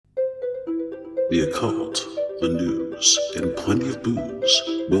The occult, the news, and plenty of booze.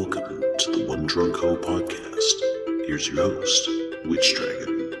 Welcome to the One Drunk Ho podcast. Here's your host, Witch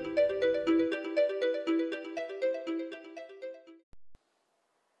Dragon.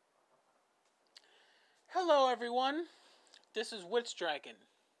 Hello everyone, this is Witch Dragon.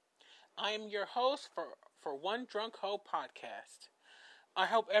 I am your host for One Drunk Ho podcast. I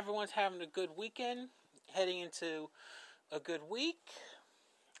hope everyone's having a good weekend, heading into a good week.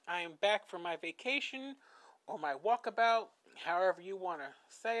 I am back from my vacation, or my walkabout, however you want to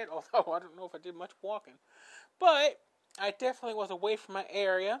say it, although I don't know if I did much walking. But I definitely was away from my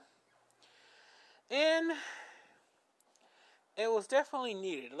area, and it was definitely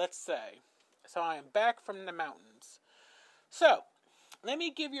needed, let's say. So I am back from the mountains. So, let me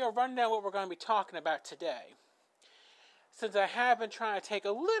give you a rundown of what we're going to be talking about today. Since I have been trying to take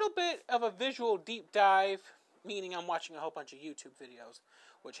a little bit of a visual deep dive, meaning I'm watching a whole bunch of YouTube videos,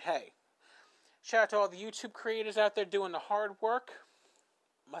 which, hey, shout out to all the YouTube creators out there doing the hard work.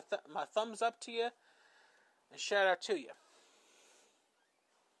 My thumbs up to you, and shout out to you.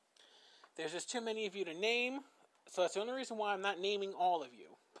 There's just too many of you to name, so that's the only reason why I'm not naming all of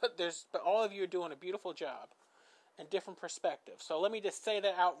you. But all of you are doing a beautiful job and different perspectives. So let me just say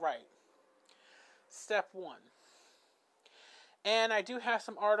that outright. Step one. And I do have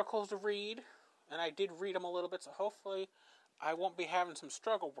some articles to read, and I did read them a little bit, so hopefully I won't be having some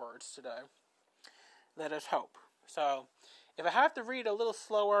struggle words today. Let us hope. So, if I have to read a little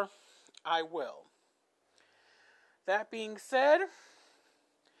slower, I will. That being said,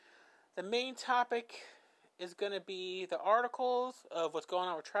 the main topic is going to be the articles of what's going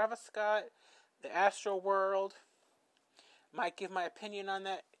on with Travis Scott, the Astro World. Might give my opinion on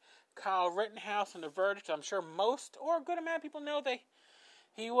that. Kyle Rittenhouse and the verdict. I'm sure most or a good amount of people know that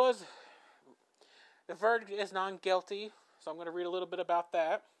the verdict is non-guilty. So I'm going to read a little bit about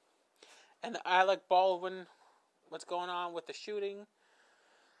that. And the Alec Baldwin, what's going on with the shooting.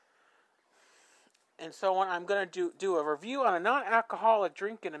 And so on. I'm going to do a review on a non-alcoholic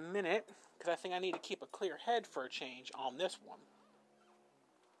drink in a minute, because I think I need to keep a clear head for a change on this one.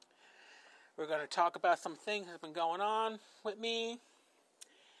 We're going to talk about some things that have been going on with me.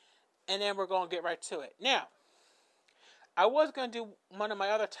 And then we're going to get right to it. Now, I was going to do one of my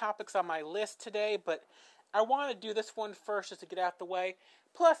other topics on my list today, but I want to do this one first just to get out the way.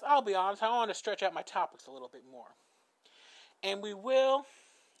 Plus, I'll be honest, I want to stretch out my topics a little bit more. And we will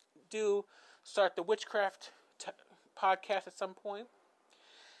start the witchcraft podcast at some point.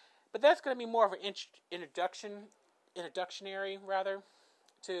 But that's going to be more of an introductionary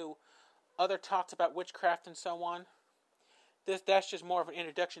to other talks about witchcraft and so on. That's just more of an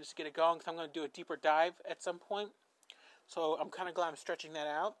introduction just to get it going, because I'm going to do a deeper dive at some point. So I'm kind of glad I'm stretching that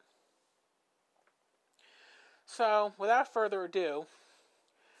out. So without further ado,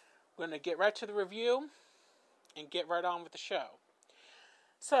 we're going to get right to the review and get right on with the show.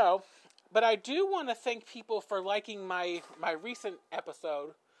 So, but I do want to thank people for liking my recent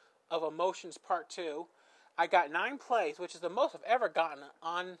episode of Emotions Part 2. I got 9 plays, which is the most I've ever gotten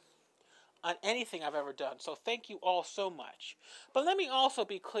on anything I've ever done. So thank you all so much. But let me also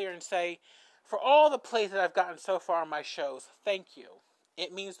be clear and say, for all the plays that I've gotten so far on my shows, thank you.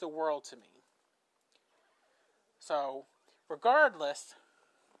 It means the world to me. So, regardless,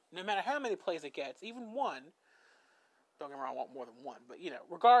 no matter how many plays it gets, even one, don't get me wrong, I want more than one, but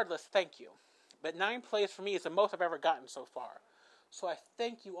regardless, thank you. But 9 plays for me is the most I've ever gotten so far. So I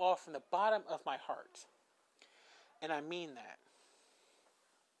thank you all from the bottom of my heart. And I mean that.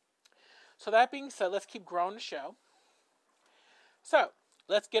 So that being said, let's keep growing the show. So,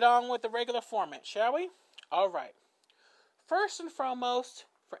 let's get on with the regular format, shall we? Alright. First and foremost,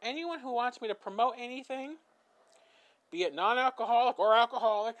 for anyone who wants me to promote anything, be it non-alcoholic or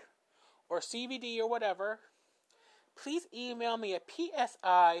alcoholic, or CBD or whatever, please email me at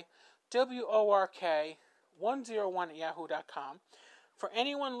psiwork101@yahoo.com. For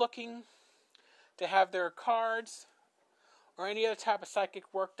anyone looking to have their cards or any other type of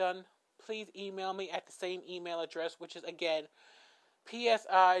psychic work done, please email me at the same email address, which is, again,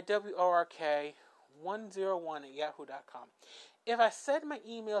 psiwork101@yahoo.com. If I said my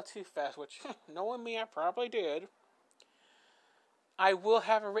email too fast, which, knowing me, I probably did, I will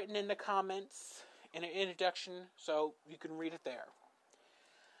have it written in the comments in an introduction, so you can read it there.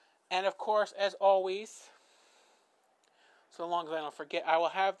 And, of course, as always, so long as I don't forget, I will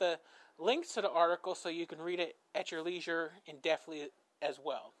have the links to the article so you can read it at your leisure and definitely as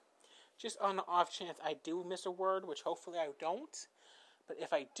well. Just on the off chance I do miss a word, which hopefully I don't. But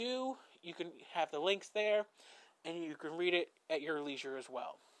if I do, you can have the links there, and you can read it at your leisure as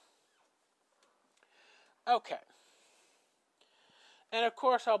well. Okay. And of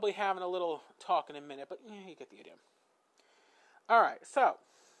course, I'll be having a little talk in a minute, but you get the idea. Alright, so,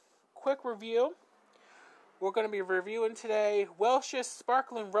 quick review. We're going to be reviewing today Welch's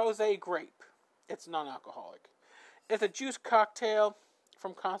Sparkling Rosé Grape. It's non-alcoholic. It's a juice cocktail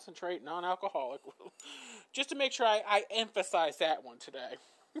from concentrate, non-alcoholic. Just to make sure I emphasize that one today.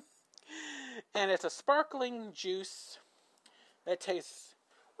 And it's a sparkling juice that tastes,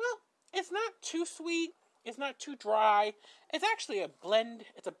 well, it's not too sweet. It's not too dry. It's actually a blend.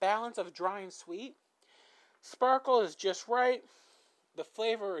 It's a balance of dry and sweet. Sparkle is just right. The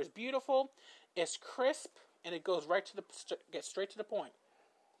flavor is beautiful. It's crisp, and it goes gets straight to the point.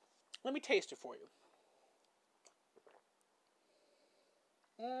 Let me taste it for you.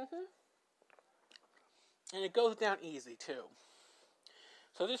 And it goes down easy, too.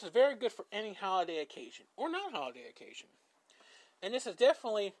 So this is very good for any holiday occasion, or non-holiday occasion. And this is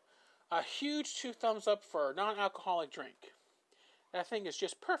definitely a huge 2 thumbs up for a non-alcoholic drink. That thing is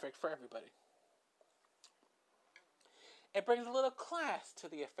just perfect for everybody. It brings a little class to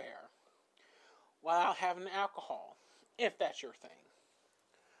the affair while having alcohol, if that's your thing.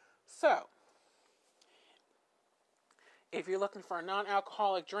 So, if you're looking for a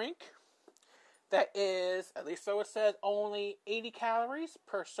non-alcoholic drink that is, at least so it says, only 80 calories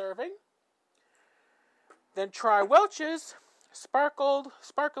per serving, then try Welch's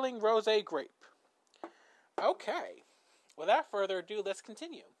Sparkling Rosé Grape. Okay, without further ado, let's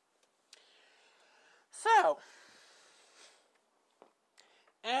continue. So,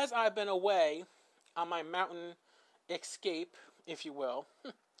 as I've been away on my mountain escape, if you will,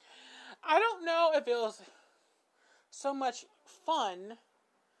 I don't know if it was so much fun,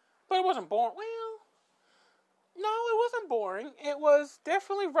 but it wasn't boring. Well, no, it wasn't boring. It was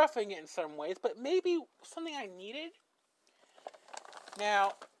definitely roughing it in some ways, but maybe something I needed.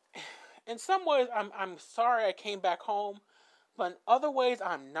 Now, in some ways, I'm sorry I came back home, but in other ways,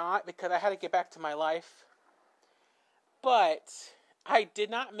 I'm not, because I had to get back to my life. But I did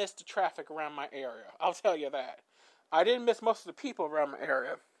not miss the traffic around my area. I'll tell you that. I didn't miss most of the people around my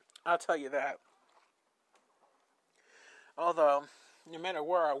area. I'll tell you that. Although, no matter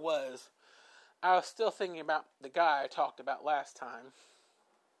where I was still thinking about the guy I talked about last time.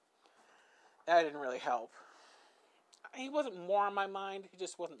 That didn't really help. He wasn't more on my mind. He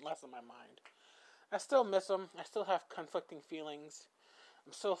just wasn't less on my mind. I still miss him. I still have conflicting feelings.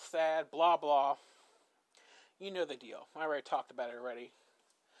 I'm still sad. Blah, blah. You know the deal. I already talked about it already.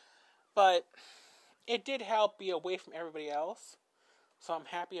 But it did help be away from everybody else. So I'm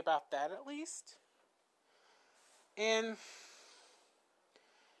happy about that at least. And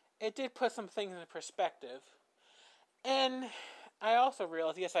it did put some things into perspective. And I also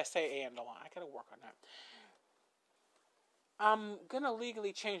realized, yes, I say and a lot. I gotta work on that. I'm gonna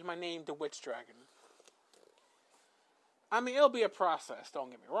legally change my name to Witch Dragon. I mean, it'll be a process, don't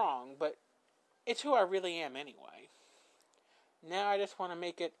get me wrong, but it's who I really am anyway. Now I just want to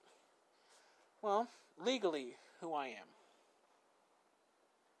make it, well, legally who I am.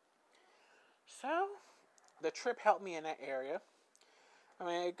 So, the trip helped me in that area. I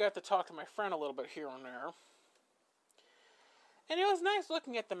mean, I got to talk to my friend a little bit here and there. And it was nice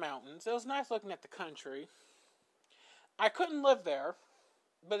looking at the mountains. It was nice looking at the country. I couldn't live there,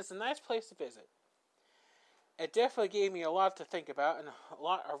 but it's a nice place to visit. It definitely gave me a lot to think about, and a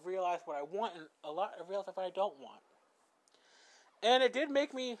lot I realized what I want, and a lot I realized what I don't want. And it did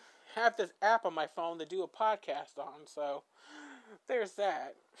make me have this app on my phone to do a podcast on, so there's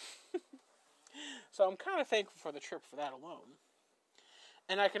that. So I'm kind of thankful for the trip for that alone.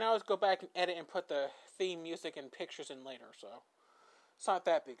 And I can always go back and edit and put the theme music and pictures in later, so it's not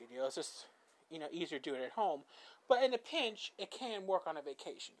that big a deal. It's just, easier to do it at home. But in a pinch, it can work on a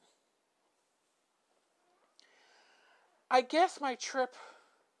vacation. I guess my trip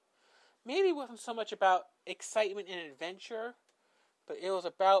maybe wasn't so much about excitement and adventure, but it was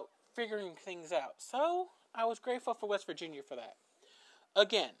about figuring things out. So, I was grateful for West Virginia for that.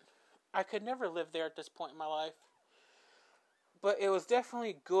 Again, I could never live there at this point in my life, but it was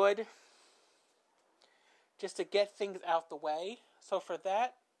definitely good just to get things out the way. So for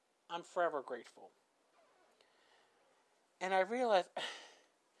that, I'm forever grateful. And I realized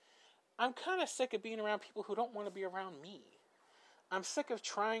I'm kind of sick of being around people who don't want to be around me. I'm sick of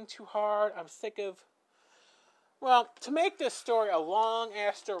trying too hard. I'm sick of, to make this story a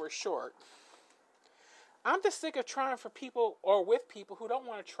long-ass story short, I'm just sick of trying for people or with people who don't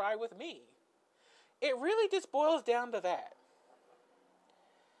want to try with me. It really just boils down to that.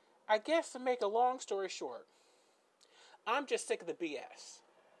 I guess to make a long story short, I'm just sick of the BS.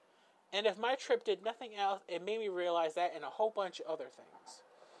 And if my trip did nothing else, it made me realize that and a whole bunch of other things.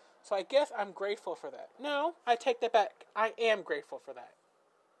 So I guess I'm grateful for that. No, I take that back. I am grateful for that.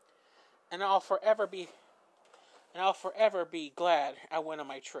 And I'll forever be glad I went on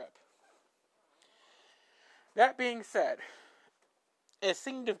my trip. That being said, it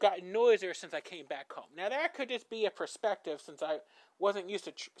seemed to have gotten noisier since I came back home. Now that could just be a perspective since I wasn't used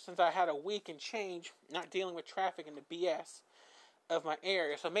to, since I had a week and change not dealing with traffic and the BS of my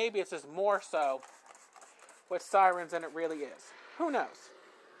area. So maybe it's just more so with sirens than it really is. Who knows?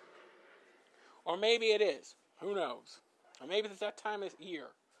 Or maybe it is. Who knows? Or maybe it's that time of year.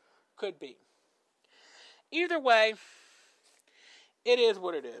 Could be. Either way, it is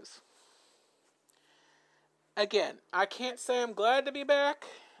what it is. Again, I can't say I'm glad to be back,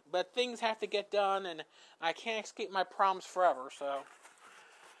 but things have to get done, and I can't escape my problems forever, so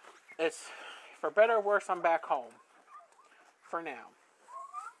it's, for better or worse, I'm back home. For now.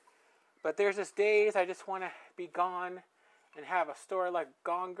 But there's just days I just want to be gone and have a story like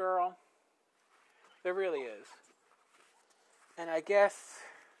Gone Girl. There really is. And I guess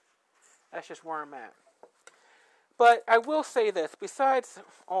that's just where I'm at. But I will say this, besides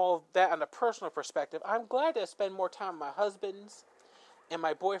all that on a personal perspective, I'm glad to spend more time with my husbands and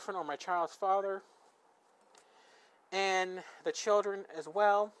my boyfriend or my child's father and the children as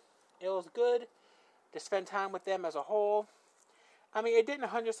well. It was good to spend time with them as a whole. I mean, it didn't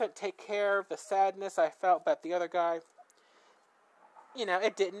 100% take care of the sadness I felt about the other guy. You know,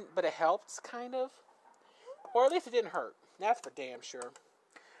 it didn't, but it helped, kind of. Or at least it didn't hurt. That's for damn sure.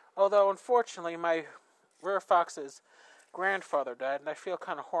 Although, unfortunately, my Rare Fox's grandfather died, and I feel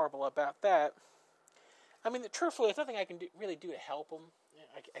kind of horrible about that. I mean, truthfully, there's nothing I can really do to help him.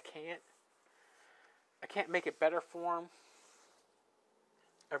 I can't. I can't make it better for him.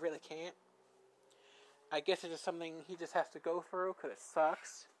 I really can't. I guess it's just something he just has to go through, because it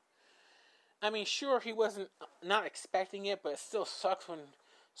sucks. I mean, sure, he wasn't not expecting it, but it still sucks when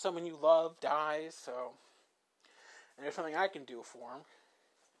someone you love dies, so. And there's something I can do for him.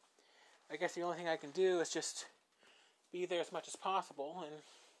 I guess the only thing I can do is just be there as much as possible and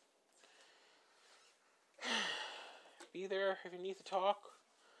be there if you need to talk,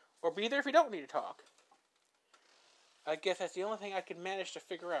 or be there if you don't need to talk. I guess that's the only thing I can manage to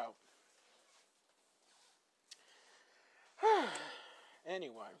figure out.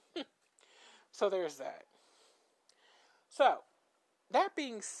 Anyway, so there's that. So, that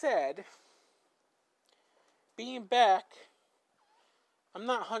being said, being back, I'm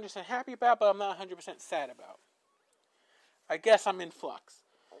not 100% happy about, but I'm not 100% sad about. I guess I'm in flux.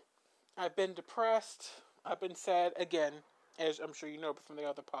 I've been depressed. I've been sad, again, as I'm sure you know from the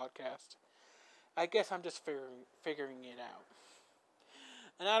other podcast. I guess I'm just figuring it out.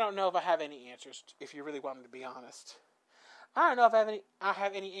 And I don't know if I have any answers, if you really want me to be honest. I don't know if I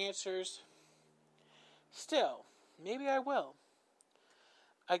have any answers. Still, maybe I will.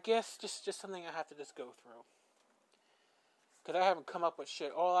 I guess just something I have to just go through. Because I haven't come up with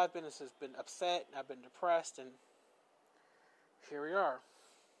shit. All I've been is has been upset, and I've been depressed, and here we are.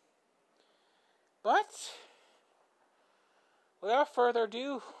 But, without further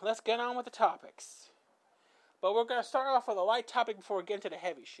ado, let's get on with the topics. But we're going to start off with a light topic before we get into the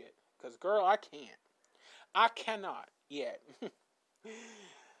heavy shit. Because, girl, I can't. I cannot yet.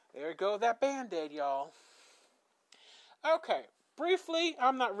 There goes that Band-Aid, y'all. Okay, briefly,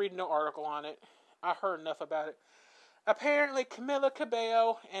 I'm not reading no article on it. I heard enough about it. Apparently, Camila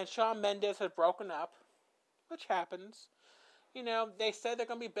Cabello and Shawn Mendes have broken up, which happens. You know, they said they're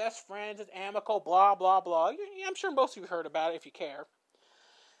going to be best friends, it's amicable, blah, blah, blah. I'm sure most of you heard about it if you care.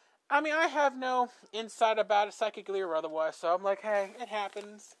 I mean, I have no insight about it, psychically or otherwise, so I'm like, hey, it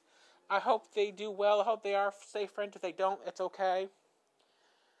happens. I hope they do well. I hope they are safe friends. If they don't, it's okay.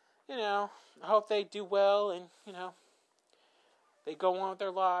 You know, I hope they do well and, you know, they go on with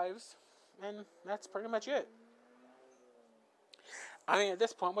their lives. And that's pretty much it. I mean, at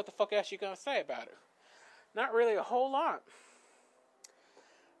this point, what the fuck else you gonna say about it? Not really a whole lot.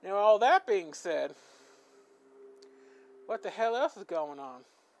 Now, all that being said, what the hell else is going on?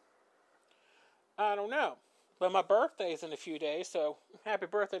 I don't know. But my birthday is in a few days, so happy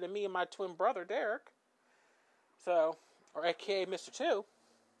birthday to me and my twin brother, Derek. So, or aka Mr. 2.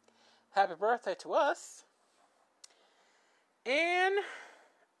 Happy birthday to us. And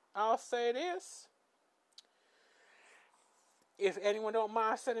I'll say this. If anyone don't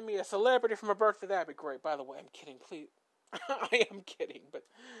mind sending me a celebrity for my birthday, that'd be great. By the way, I'm kidding, please. I am kidding, but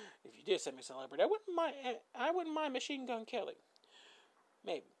if you did send me a celebrity, I wouldn't mind Machine Gun Kelly.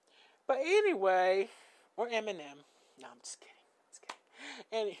 Maybe. But anyway, or Eminem. No, I'm just kidding.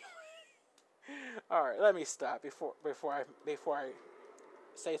 Anyway. Alright, let me stop before I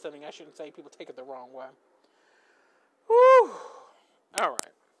say something I shouldn't say. People take it the wrong way. Whew.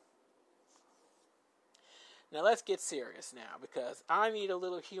 Alright. Now let's get serious now, because I need a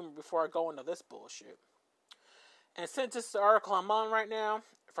little humor before I go into this bullshit. And since this is the article I'm on right now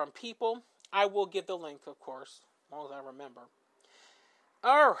from People, I will give the link, of course, as long as I remember.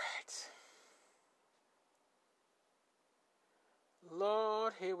 Alright.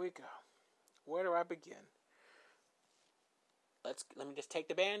 Lord, here we go. Where do I begin? Let me just take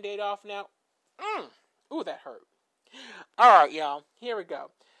the Band-Aid off now. Ooh, that hurt. Alright, y'all. Here we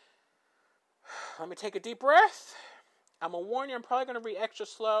go. Let me take a deep breath. I'm going to warn you, I'm probably going to read extra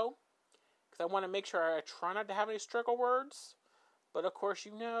slow, because I want to make sure I try not to have any struggle words. But of course,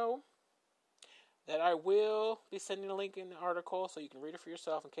 you know that I will be sending a link in the article so you can read it for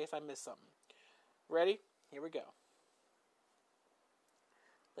yourself in case I miss something. Ready? Here we go.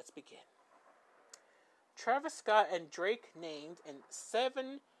 Let's begin. Travis Scott and Drake named in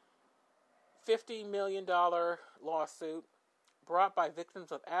 $750 million lawsuit brought by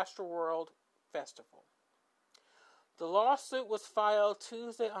victims of Astroworld Festival. The lawsuit was filed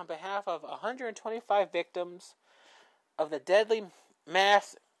Tuesday on behalf of 125 victims of the deadly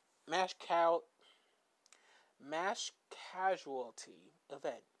mass casualty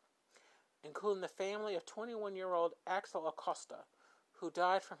event, including the family of 21-year-old Axel Acosta, who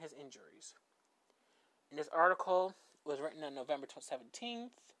died from his injuries. And this article was written on November 17th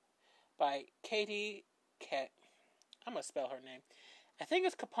by Katie I'm going to spell her name. I think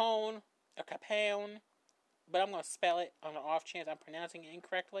it's Capone, but I'm going to spell it on the off chance I'm pronouncing it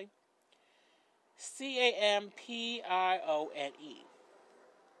incorrectly. Campione.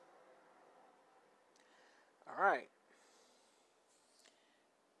 Alright.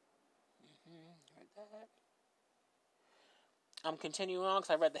 I'm continuing on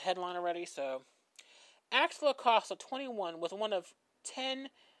because I read the headline already, so... Axel Acosta, 21, was one of 10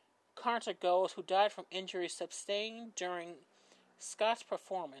 concert goers who died from injuries sustained during Scott's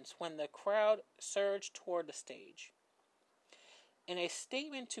performance when the crowd surged toward the stage. In a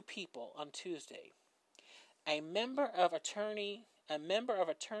statement to People on Tuesday, a member of attorney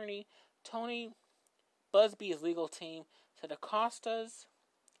Tony Busby's legal team said Acosta's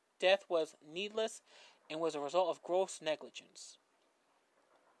death was needless and was a result of gross negligence.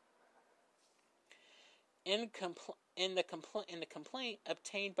 In the complaint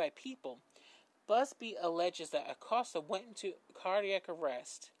obtained by People, Busby alleges that Acosta went into cardiac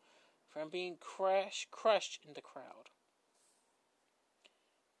arrest from being crushed in the crowd.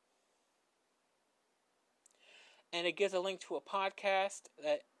 And it gives a link to a podcast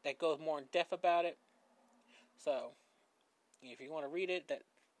that goes more in depth about it. So, if you want to read it,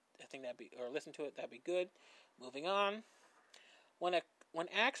 listen to it, that'd be good. Moving on. When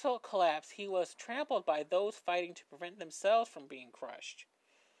Axel collapsed, he was trampled by those fighting to prevent themselves from being crushed.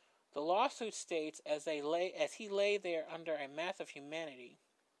 The lawsuit states as he lay there under a mass of humanity,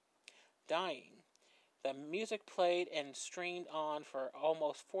 dying, the music played and streamed on for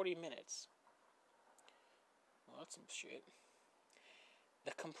almost 40 minutes. Well, that's some shit.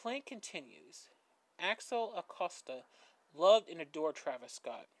 The complaint continues. Axel Acosta loved and adored Travis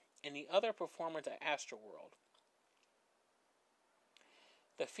Scott and the other performers at Astroworld.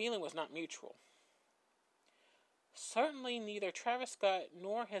 The feeling was not mutual. Certainly neither Travis Scott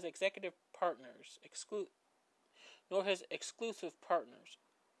nor his exclusive partners,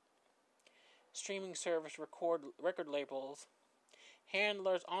 streaming service, record labels,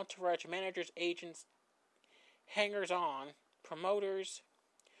 handlers, entourage, managers, agents, hangers-on, promoters,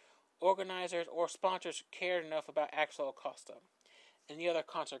 organizers, or sponsors cared enough about Axel Acosta and the other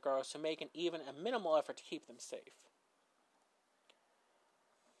concert goers to make even a minimal effort to keep them safe.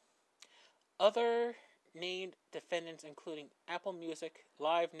 Other named defendants including Apple Music,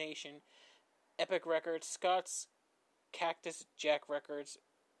 Live Nation, Epic Records, Scott's Cactus Jack Records,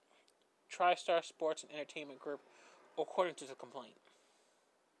 TriStar Sports and Entertainment Group, according to the complaint.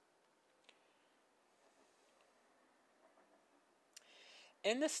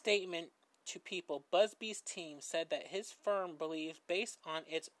 In the statement to People, Busby's team said that his firm believes, based on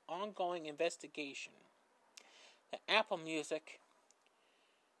its ongoing investigation, that Apple Music,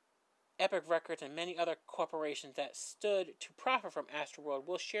 Epic Records, and many other corporations that stood to profit from Astroworld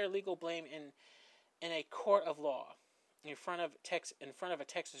will share legal blame in a court of law in front of a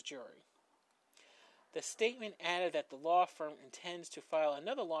Texas jury. The statement added that the law firm intends to file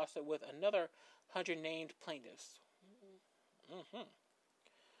another lawsuit with another 100 named plaintiffs.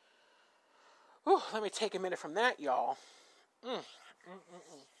 Let me take a minute from that, y'all.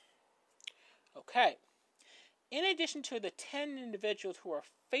 Okay. In addition to the 10 individuals who are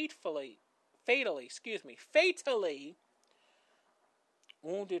fatally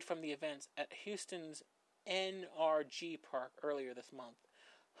wounded from the events at Houston's NRG Park earlier this month,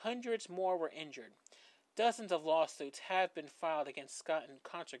 hundreds more were injured. Dozens of lawsuits have been filed against Scott and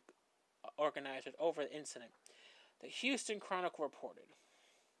concert organizers over the incident, the Houston Chronicle reported.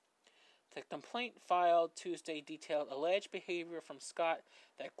 The complaint filed Tuesday detailed alleged behavior from Scott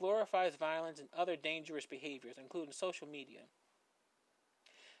that glorifies violence and other dangerous behaviors, including social media.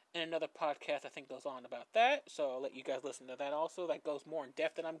 And another podcast, I think, goes on about that, so I'll let you guys listen to that also. That goes more in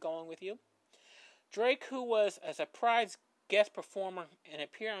depth than I'm going with you. Drake, who was a surprise guest performer and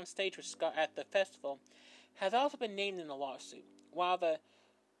appeared on stage with Scott at the festival, has also been named in the lawsuit. While the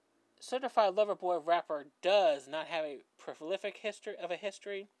certified lover boy rapper does not have a prolific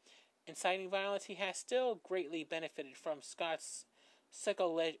history inciting violence, he has still greatly benefited from Scott's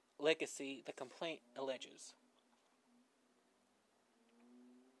sicko legacy, the complaint alleges.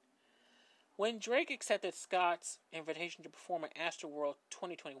 When Drake accepted Scott's invitation to perform at Astroworld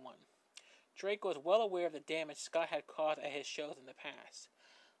 2021, Drake was well aware of the damage Scott had caused at his shows in the past.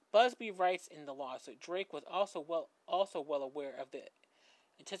 Busby writes in the lawsuit, Drake was also well aware of the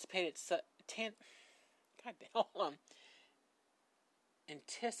anticipated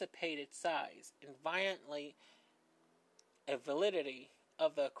size and violently validity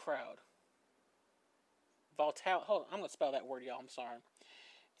of the crowd. Hold on, I'm going to spell that word, y'all. I'm sorry.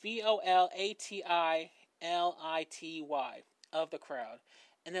 VOLATILITY of the crowd,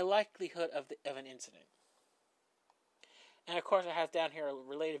 and the likelihood of an incident. And of course, it has down here a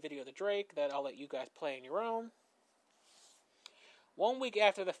related video of the Drake that I'll let you guys play on your own. 1 week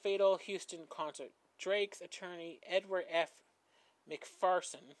after the fatal Houston concert, Drake's attorney Edward F.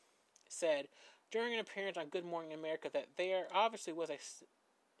 McPherson said during an appearance on Good Morning America that there obviously was a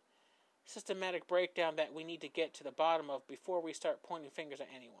systematic breakdown that we need to get to the bottom of before we start pointing fingers at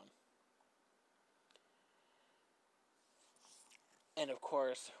anyone. And of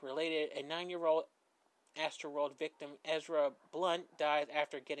course, related, a 9-year-old Astroworld victim, Ezra Blunt, died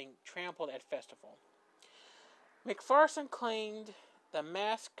after getting trampled at festival. McPherson claimed the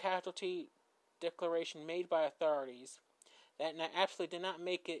mass casualty declaration made by authorities that absolutely did not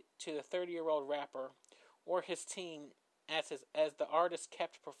make it to the 30-year-old rapper or his team as the artist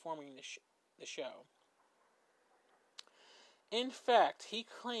kept performing the show. In fact, he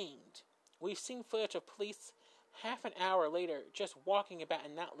claimed, we've seen footage of police half an hour later just walking about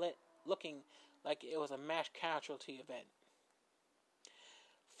and not looking like it was a mass casualty event.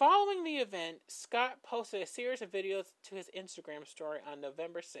 Following the event, Scott posted a series of videos to his Instagram story on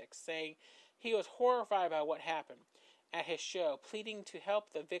November 6th, saying he was horrified by what happened at his show, pleading to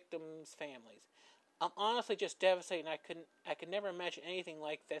help the victims' families. I'm honestly just devastated, and I could never imagine anything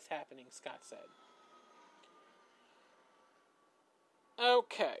like this happening, Scott said.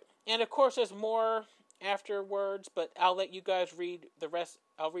 Okay, and of course there's more afterwards, but I'll let you guys read the rest.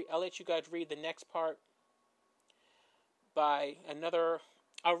 I'll let you guys read the next part by another.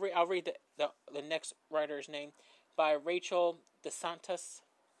 I'll read the next writer's name by Rachel DeSantis.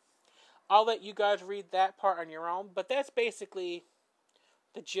 I'll let you guys read that part on your own, but that's basically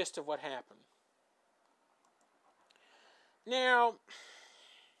the gist of what happened. Now,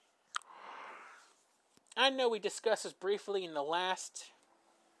 I know we discussed this briefly in the last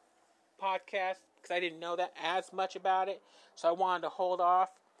podcast because I didn't know that as much about it, so I wanted to hold off.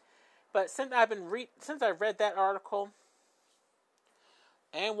 But since I read that article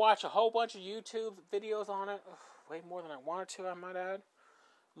and watched a whole bunch of YouTube videos on it, way more than I wanted to, I might add.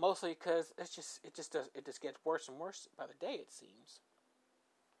 Mostly because it just gets worse and worse by the day, it seems.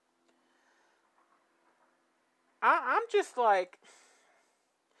 I'm just like,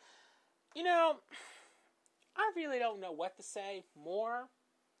 I really don't know what to say more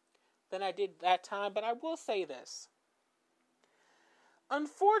than I did that time, but I will say this.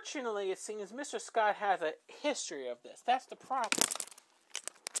 Unfortunately, it seems Mr. Scott has a history of this. That's the problem.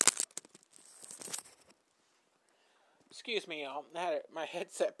 Excuse me, y'all. My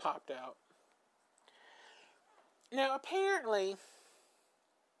headset popped out. Now, apparently,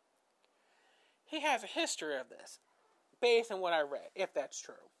 he has a history of this, based on what I read, if that's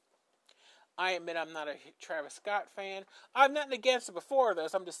true. I admit I'm not a Travis Scott fan. I've nothing against it before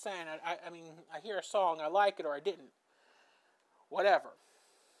this. I'm just saying, I mean, I hear a song, I like it or I didn't. Whatever.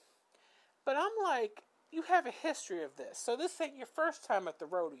 But I'm like, you have a history of this. So this ain't your first time at the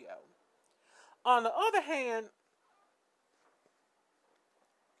rodeo. On the other hand,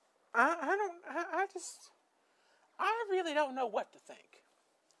 I really don't know what to think.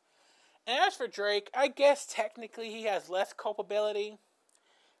 And as for Drake, I guess technically he has less culpability,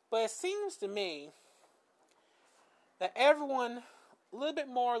 but it seems to me that everyone, a little bit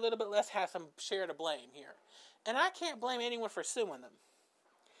more, a little bit less, has some share to blame here. And I can't blame anyone for suing them.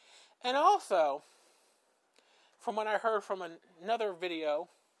 And also, from what I heard from another video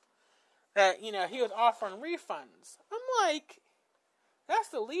that, he was offering refunds. I'm like, that's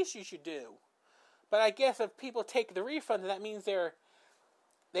the least you should do. But I guess if people take the refunds, that means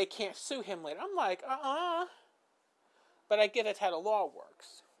they can't sue him later. I'm like, But I guess that's how the law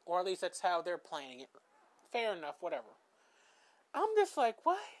works. Or at least that's how they're planning it. Fair enough, whatever. I'm just like,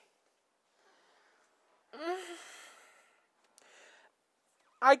 what?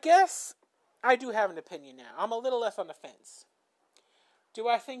 I guess I do have an opinion now. I'm a little less on the fence. Do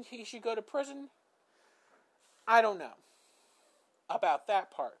I think he should go to prison? I don't know about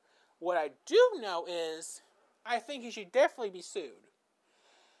that part. What I do know is I think he should definitely be sued.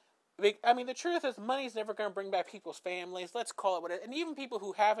 I mean, the truth is, money's never going to bring back people's families. Let's call it what it is. And even people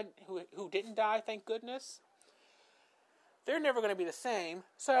who didn't die, thank goodness, they're never going to be the same.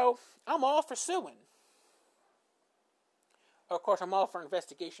 So I'm all for suing. Of course, I'm all for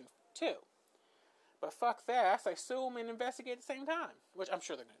investigation too. But fuck that. I say sue them and investigate at the same time, which I'm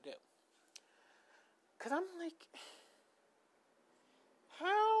sure they're going to do. Because I'm like,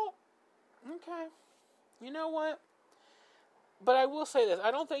 how? Okay. You know what? But I will say this. I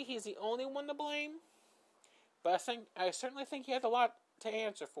don't think he's the only one to blame. But I certainly think he has a lot to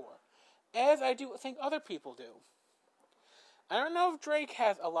answer for. As I do think other people do. I don't know if Drake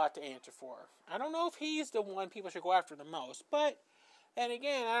has a lot to answer for. I don't know if he's the one people should go after the most. But, then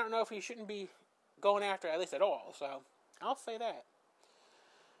again, I don't know if he shouldn't be going after at least at all. So, I'll say that.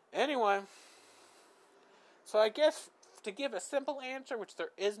 Anyway. So, I guess to give a simple answer, which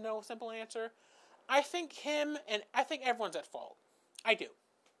there is no simple answer, I think him and I think everyone's at fault. I do.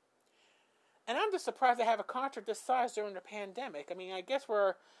 And I'm just surprised they have a concert this size during the pandemic. I mean, I guess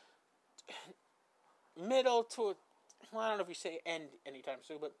we're middle to, I don't know if you say end anytime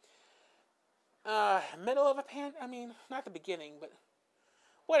soon, but middle of a I mean, not the beginning, but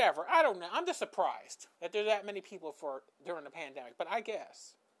whatever. I don't know. I'm just surprised that there's that many people during the pandemic. But I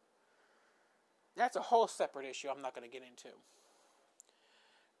guess that's a whole separate issue I'm not going to get into.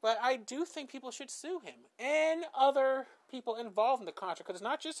 But I do think people should sue him and other people involved in the concert because it's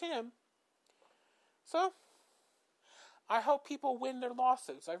not just him. So, I hope people win their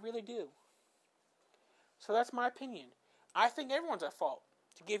lawsuits. I really do. So that's my opinion. I think everyone's at fault,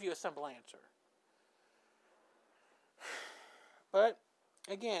 to give you a simple answer. But,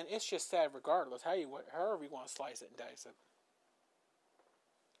 again, it's just sad regardless, however you want to slice it and dice it.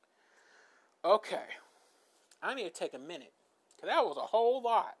 Okay. I need to take a minute. Because that was a whole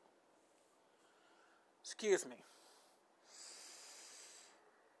lot. Excuse me.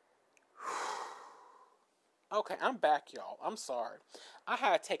 Okay, I'm back, y'all. I'm sorry. I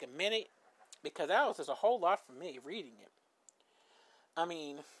had to take a minute because that was just a whole lot for me reading it. I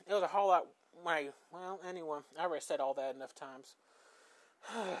mean, it was a whole lot. Anyway, I already said all that enough times.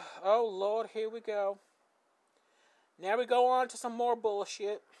 Oh, Lord, here we go. Now we go on to some more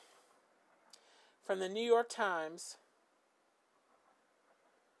bullshit from the New York Times.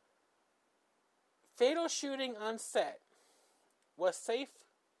 Fatal shooting on set. Was safe?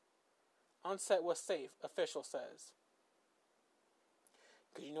 On set was safe, official says.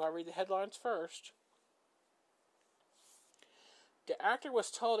 Because I read the headlines first. The actor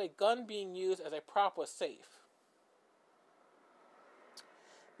was told a gun being used as a prop was safe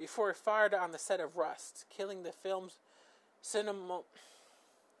before he fired on the set of Rust, killing the film's cinematographer.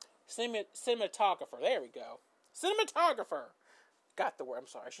 There we go. Cinematographer. Got the word. I'm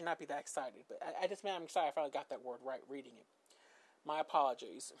sorry. I should not be that excited. But I'm excited I finally got that word right reading it. My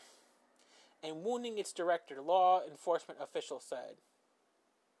apologies. And wounding its director, law enforcement officials said.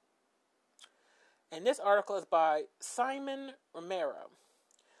 And this article is by Simon Romero,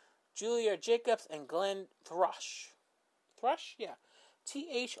 Julia Jacobs, and Glenn Thrush. Thrush? Yeah.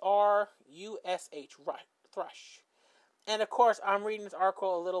 Thrush. Thrush. And of course, I'm reading this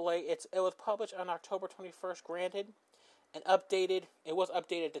article a little late. It was published on October 21st, granted. And updated. It was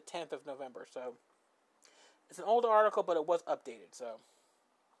updated the 10th of November. So, it's an older article, but it was updated. So,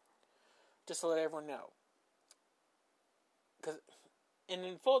 just to let everyone know. And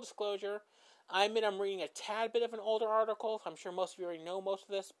in full disclosure, I admit I'm reading a tad bit of an older article. I'm sure most of you already know most of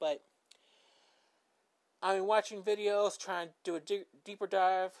this, but I'm watching videos, trying to do a deeper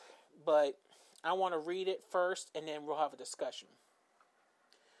dive, but I want to read it first, and then we'll have a discussion.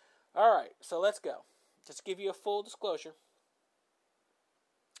 Alright, so let's go. Just to give you a full disclosure.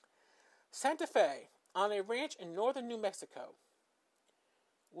 Santa Fe, on a ranch in northern New Mexico,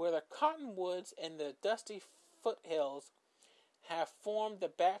 where the cottonwoods and the dusty foothills have formed the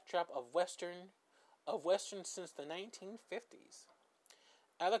backdrop of Western since the 1950s.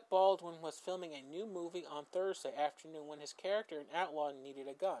 Alec Baldwin was filming a new movie on Thursday afternoon when his character, an outlaw, needed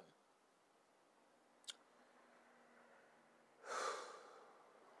a gun.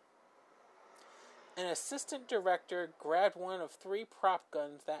 An assistant director grabbed one of 3 prop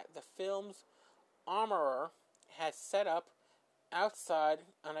guns that the film's armorer had set up outside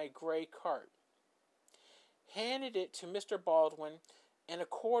on a gray cart, handed it to Mr. Baldwin, and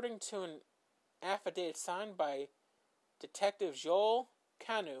according to an affidavit signed by Detective Joel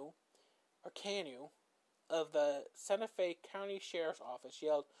Canu of the Santa Fe County Sheriff's Office,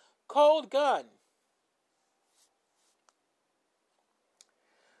 yelled, "Cold gun!"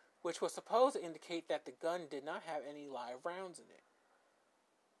 which was supposed to indicate that the gun did not have any live rounds in it.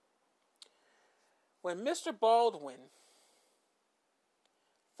 When Mr. Baldwin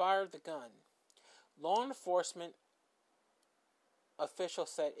fired the gun, law enforcement officials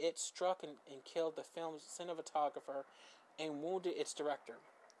said it struck and killed the film's cinematographer and wounded its director,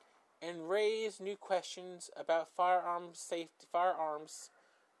 and raised new questions about firearms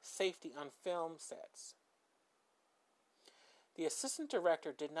safety on film sets. The assistant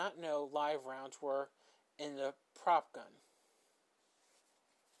director did not know live rounds were in the prop gun.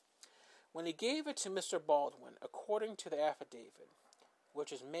 When he gave it to Mr. Baldwin, according to the affidavit,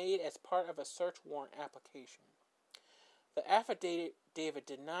 which was made as part of a search warrant application, the affidavit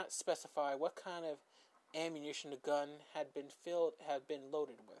did not specify what kind of ammunition the gun had been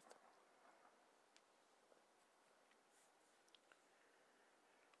loaded with.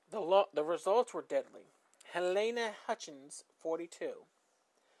 The results were deadly. Helena Hutchins, 42,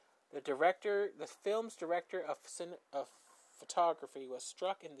 the film's director of photography, was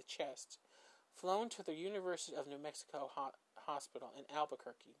struck in the chest, flown to the University of New Mexico Hospital in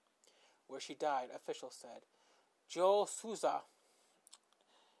Albuquerque, where she died, officials said. Joel Souza,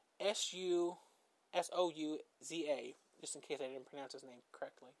 Souza, just in case I didn't pronounce his name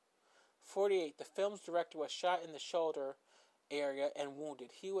correctly. 48, the film's director was shot in the shoulder area and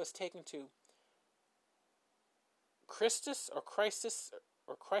wounded. He was taken to Christus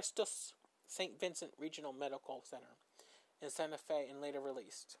St. Vincent Regional Medical Center in Santa Fe and later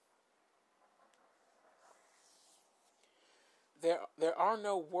released. There are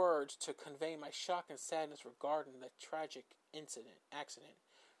no words to convey my shock and sadness regarding the tragic accident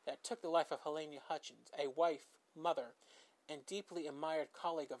that took the life of Helena Hutchins, a wife, mother, and deeply admired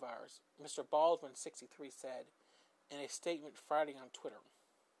colleague of ours, Mr. Baldwin, 63, said in a statement Friday on Twitter.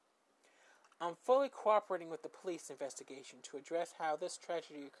 I'm fully cooperating with the police investigation to address how this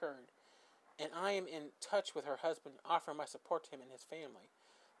tragedy occurred, and I am in touch with her husband, offering my support to him and his family.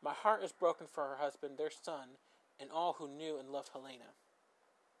 My heart is broken for her husband, their son, and all who knew and loved Helena.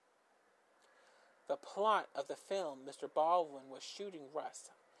 The plot of the film Mr. Baldwin was shooting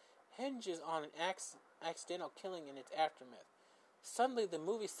Russ hinges on an accidental killing and its aftermath. Suddenly, the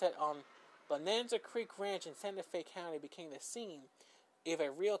movie set on Bonanza Creek Ranch in Santa Fe County became the scene of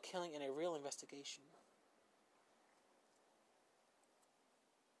a real killing and a real investigation.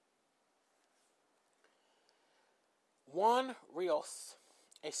 Juan Rios,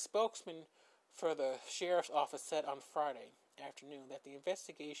 a spokesman for the sheriff's office, said on Friday afternoon that the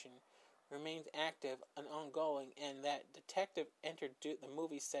investigation remains active and ongoing, and that detective entered the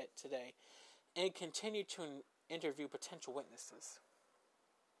movie set today and continued to interview potential witnesses.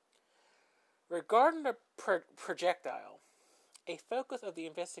 Regarding the projectile, a focus of the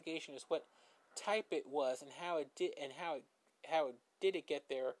investigation is what type it was and how it did it get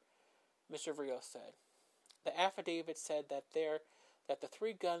there, Mr. Rios said. The affidavit said that the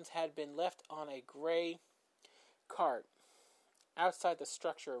 3 guns had been left on a gray cart outside the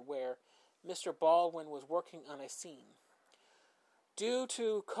structure where Mr. Baldwin was working on a scene. Due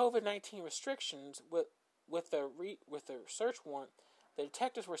to COVID-19 restrictions with the search warrant, the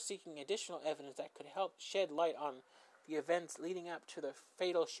detectives were seeking additional evidence that could help shed light on the events leading up to the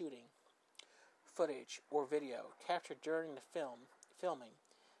fatal shooting. Footage or video captured during the filming,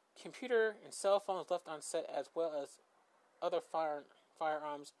 computer and cell phones left on set, as well as other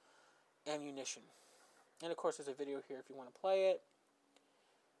firearms, ammunition. And of course, there's a video here if you want to play it.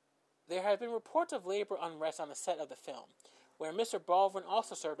 There have been reports of labor unrest on the set of the film, where Mr. Baldwin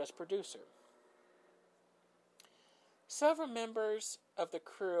also served as producer. Several members of the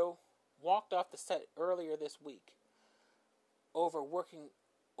crew walked off the set earlier this week over working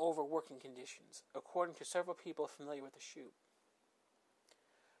conditions, according to several people familiar with the shoot.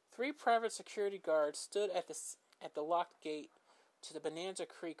 3 private security guards stood at the locked gate to the Bonanza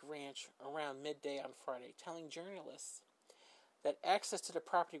Creek Ranch around midday on Friday, telling journalists that access to the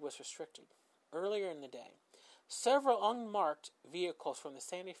property was restricted. Earlier in the day, several unmarked vehicles from the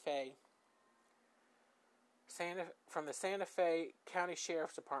Santa Fe County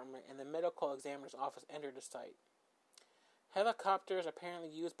Sheriff's Department and the Medical Examiner's Office entered the site. Helicopters, apparently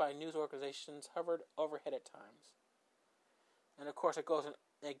used by news organizations, hovered overhead at times. And of course, it goes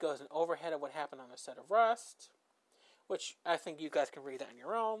It goes an overhead of what happened on the set of Rust, which I think you guys can read that on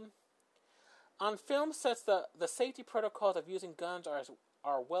your own. On film sets, the safety protocols of using guns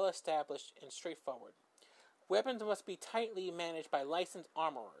are well established and straightforward. Weapons must be tightly managed by licensed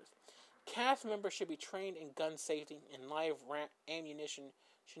armorers. Cast members should be trained in gun safety, and live ammunition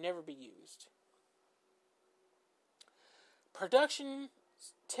should never be used. Production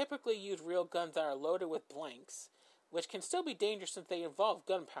typically use real guns that are loaded with blanks, which can still be dangerous since they involve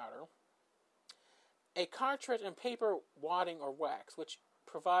gunpowder, a cartridge, and paper wadding or wax, which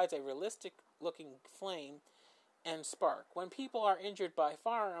provides a realistic-looking flame and spark. When people are injured by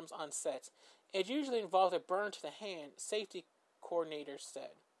firearms on sets, it usually involves a burn to the hand, safety coordinators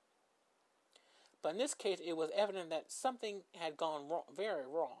said. But in this case, it was evident that something had gone wrong, very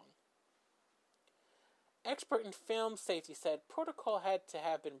wrong. Expert in film safety said protocol had to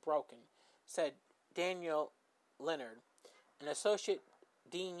have been broken, said Daniel Leonard, an associate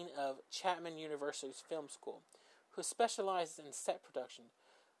dean of Chapman University's film school, who specializes in set production.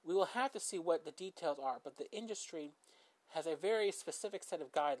 We will have to see what the details are, but the industry has a very specific set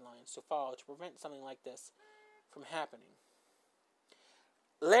of guidelines to follow to prevent something like this from happening.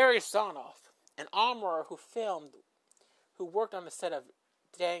 Larry Zonoff, an armorer who worked on the set of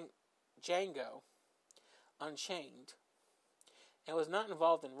Django Unchained and was not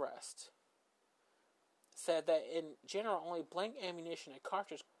involved in Rust, said that in general only blank ammunition, a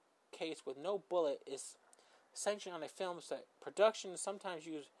cartridge case with no bullet, is sanctioned on a film set. Production sometimes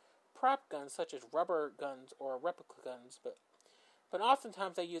use prop guns such as rubber guns or replica guns, but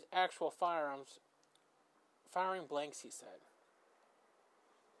oftentimes they use actual firing blanks, he said.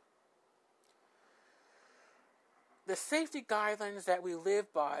 The safety guidelines that we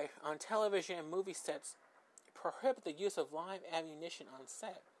live by on television and movie sets prohibit the use of live ammunition on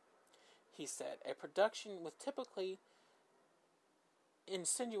set, he said. A production would typically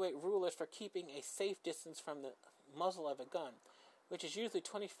insinuate rulers for keeping a safe distance from the muzzle of a gun, which is usually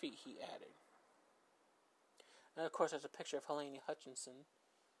 20 feet, he added. And of course, there's a picture of Halyna Hutchins,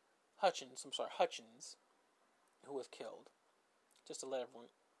 who was killed. Just to give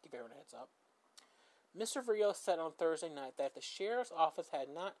everyone a heads up. Mr. Rios said on Thursday night that the sheriff's office had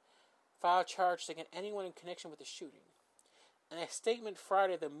not filed charges against anyone in connection with the shooting. In a statement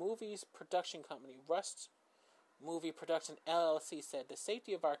Friday, the movie's production company, Rust Movie Production LLC, said the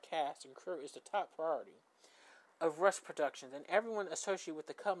safety of our cast and crew is the top priority of Rust Productions, and everyone associated with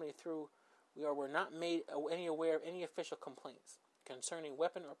the company were not made any aware of any official complaints concerning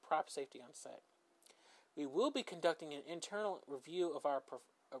weapon or prop safety on set. We will be conducting an internal review of our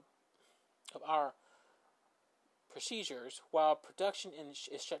procedures while production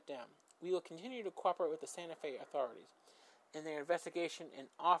is shut down. We will continue to cooperate with the Santa Fe authorities in their investigation and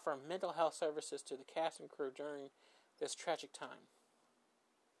offer mental health services to the cast and crew during this tragic time.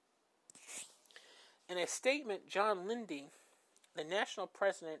 In a statement, John Lindy, the national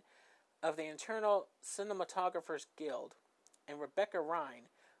president of the International Cinematographers Guild, and Rebecca Ryan,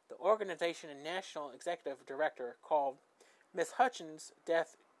 the organization and national executive director, called Miss Hutchins'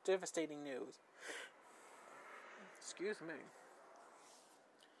 death devastating news. Excuse me.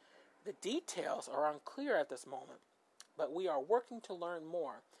 The details are unclear at this moment, but we are working to learn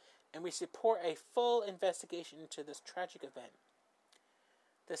more, and we support a full investigation into this tragic event.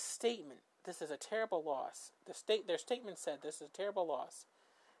 The statement, this is a terrible loss. Their statement said, this is a terrible loss,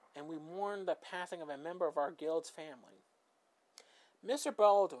 and we mourn the passing of a member of our guild's family. Mr.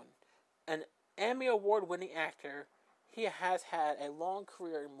 Baldwin, an Emmy Award-winning actor, he has had a long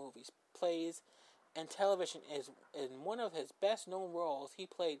career in movies, plays, and television. In one of his best-known roles, he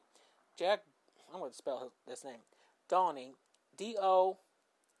played Jack, I'm going to spell this name, Donaghy,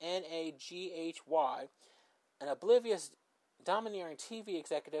 Donaghy, an oblivious, domineering TV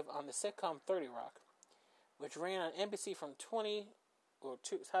executive on the sitcom 30 Rock, which ran on NBC from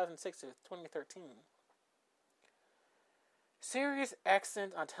 2006 to 2013. Serious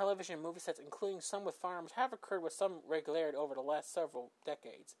accidents on television and movie sets, including some with firearms, have occurred with some regularity over the last several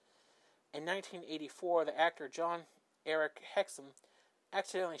decades. In 1984, the actor John Eric Hexum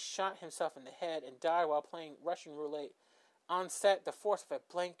accidentally shot himself in the head and died while playing Russian roulette. On set, the force of a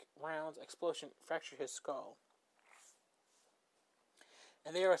blank round's explosion fractured his skull.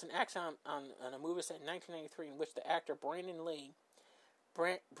 And there was an accident on a movie set in 1993 in which the actor Brandon Lee,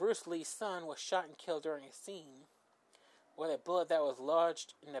 Bruce Lee's son, was shot and killed during a scene where the bullet that was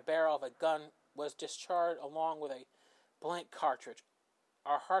lodged in the barrel of a gun was discharged along with a blank cartridge.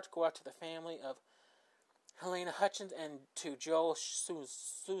 Our hearts go out to the family of Halyna Hutchins and to Joel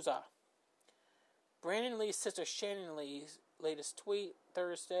Souza. Brandon Lee's sister Shannon Lee's latest tweet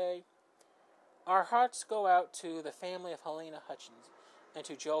Thursday: our hearts go out to the family of Halyna Hutchins and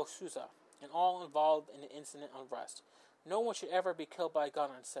to Joe Souza, and all involved in the incident unrest. No one should ever be killed by a gun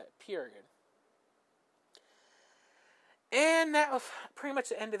on set, period. And that was pretty much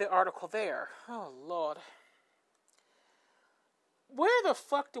the end of the article there. Oh, Lord. Where the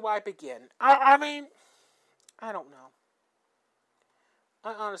fuck do I begin? I mean, I don't know.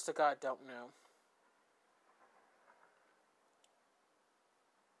 I honest to God don't know.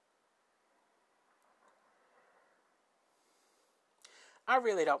 I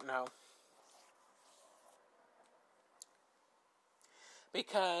really don't know.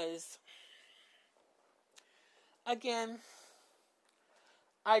 Because, again,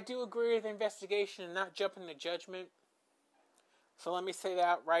 I do agree with the investigation and not jumping to judgment. So let me say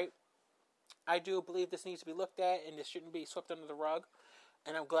that right. I do believe this needs to be looked at and this shouldn't be swept under the rug.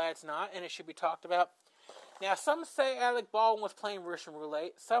 And I'm glad it's not, and it should be talked about. Now, some say Alec Baldwin was playing Russian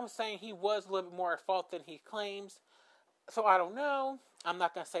roulette. Some saying he was a little bit more at fault than he claims. So I don't know. I'm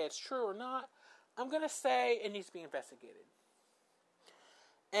not going to say it's true or not. I'm going to say it needs to be investigated.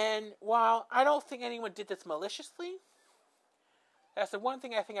 And while I don't think anyone did this maliciously, that's the one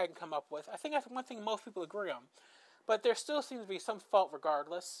thing I think I can come up with. I think that's one thing most people agree on. But there still seems to be some fault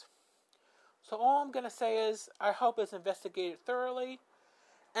regardless. So all I'm going to say is I hope it's investigated thoroughly.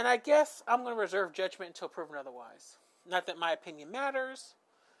 And I guess I'm going to reserve judgment until proven otherwise. Not that my opinion matters.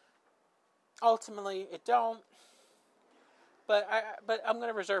 Ultimately, it don't. But I'm going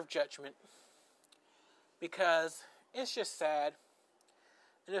to reserve judgment. Because it's just sad.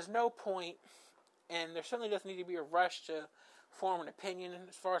 And there's no point. And there certainly doesn't need to be a rush to form an opinion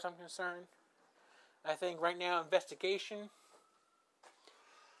as far as I'm concerned. I think right now investigation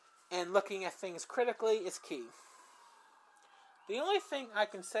and looking at things critically is key. The only thing I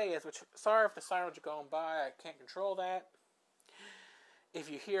can say is, sorry if the sirens are going by, I can't control that.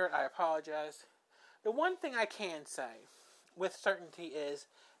 If you hear it, I apologize. The one thing I can say with certainty is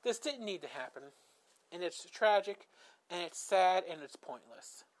this didn't need to happen. And it's tragic, and it's sad, and it's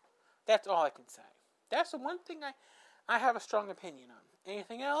pointless. That's all I can say. That's the one thing I have a strong opinion on.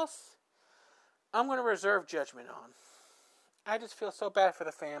 Anything else, I'm going to reserve judgment on. I just feel so bad for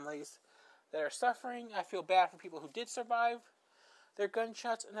the families that are suffering. I feel bad for people who did survive their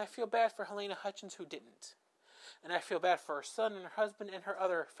gunshots, and I feel bad for Halyna Hutchins who didn't. And I feel bad for her son and her husband and her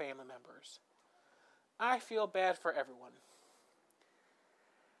other family members. I feel bad for everyone.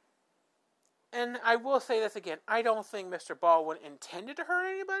 And I will say this again. I don't think Mr. Baldwin intended to hurt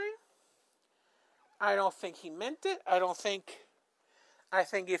anybody. I don't think he meant it. I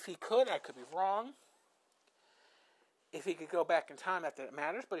think if he could, I could be wrong. If he could go back in time, not that it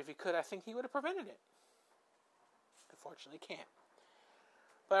matters, but if he could, I think he would have prevented it. Unfortunately, can't.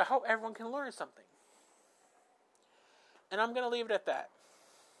 But I hope everyone can learn something. And I'm going to leave it at that.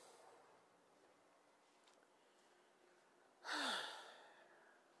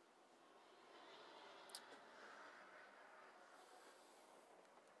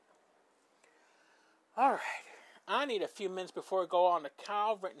 Alright. I need a few minutes before I go on to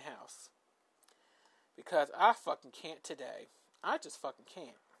Kyle Rittenhouse. Because I fucking can't today. I just fucking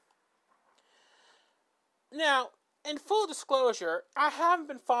can't. Now, in full disclosure, I haven't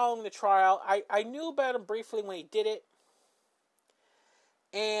been following the trial. I knew about him briefly when he did it.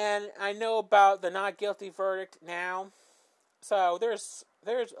 And I know about the not guilty verdict now. So there's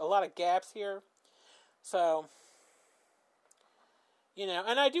a lot of gaps here. So,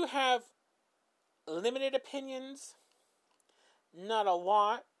 and I do have limited opinions. Not a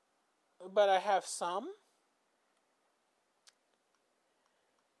lot, but I have some.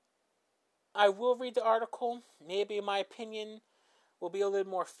 I will read the article. Maybe my opinion will be a little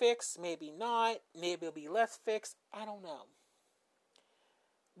more fixed. Maybe not. Maybe it'll be less fixed. I don't know.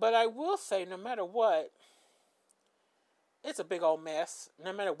 But I will say, no matter what, it's a big old mess.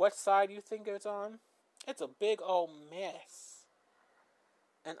 No matter what side you think it's on, it's a big old mess.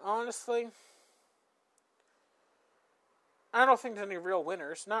 And honestly, I don't think there's any real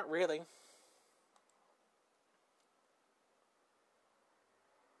winners. Not really.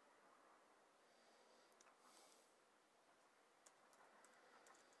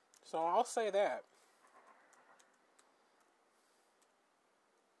 So I'll say that.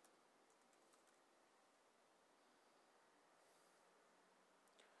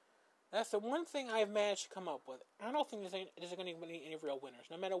 That's the one thing I've managed to come up with. I don't think there's going to be any real winners.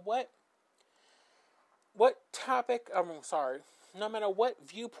 No matter what topic, no matter what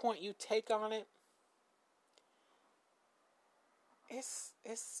viewpoint you take on it, it's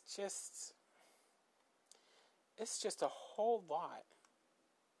just a whole lot.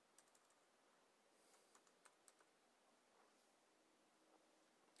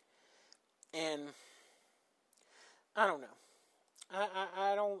 And I don't know.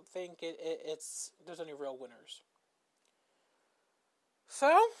 I don't think it's there's any real winners.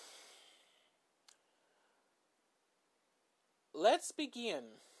 So, let's begin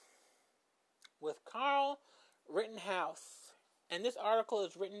with Kyle Rittenhouse. And this article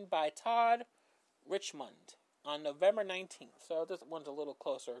is written by Todd Richmond on November 19th. So this one's a little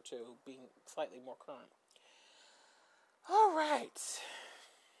closer to being slightly more current. All right.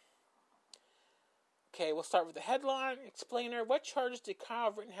 Okay, we'll start with the headline explainer. What charges did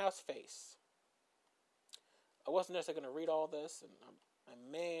Kyle Rittenhouse face? I wasn't necessarily going to read all this, and I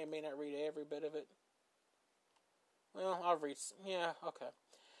may or may not read every bit of it. Well, I'll read. Yeah, okay.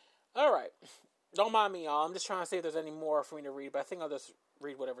 All right. Don't mind me, y'all. I'm just trying to see if there's any more for me to read, but I think I'll just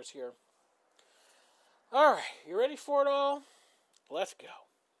read whatever's here. All right. You ready for it all? Let's go.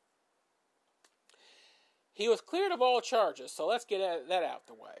 He was cleared of all charges, so let's get that out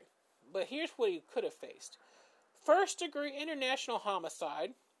the way. But here's what he could have faced. First-degree international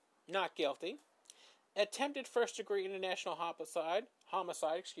homicide, not guilty. Attempted first-degree international homicide,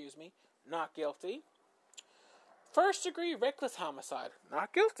 not guilty. First-degree reckless homicide,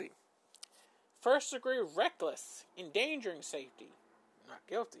 not guilty. First-degree reckless endangering safety, not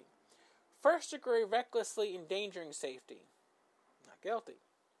guilty. First-degree recklessly endangering safety, not guilty.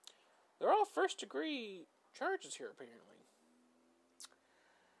 They're all first-degree charges here, apparently.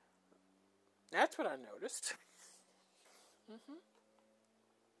 That's what I noticed.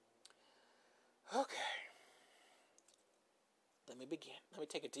 Okay. Let me begin. Let me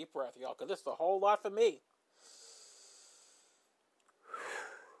take a deep breath, y'all, because this is a whole lot for me.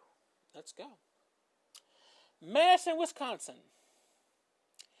 Let's go. Madison, Wisconsin.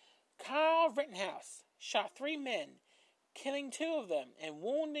 Kyle Rittenhouse shot 3 men, killing 2 of them and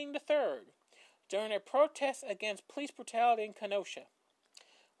wounding the 3rd during a protest against police brutality in Kenosha,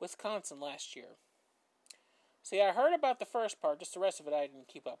 Wisconsin last year. See, I heard about the first part, just the rest of it I didn't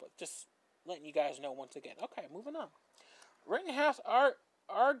keep up with. Just letting you guys know once again. Okay, moving on. Rittenhouse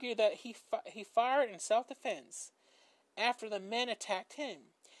argued that he fired in self-defense after the men attacked him.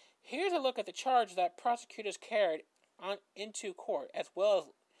 Here's a look at the charge that prosecutors carried into court, as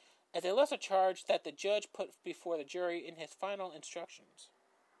well as a lesser charge that the judge put before the jury in his final instructions.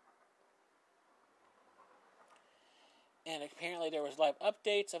 And apparently there was live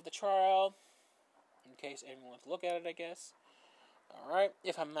updates of the trial, in case anyone wants to look at it, I guess. Alright,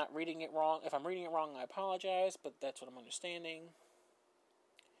 if I'm reading it wrong, I apologize, but that's what I'm understanding.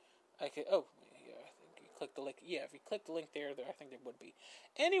 I think you click the link. Yeah, if you click the link there, I think there would be.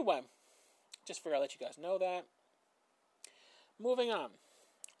 Anyway, just figured I'd let you guys know that. Moving on.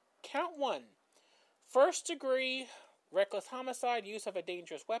 Count 1. First degree reckless homicide, use of a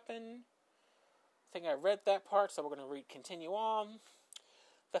dangerous weapon. I think I read that part, so we're going to continue on.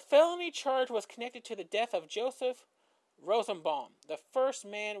 The felony charge was connected to the death of Joseph Rosenbaum, the first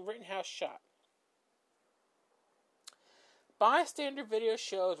man Rittenhouse shot. Bystander video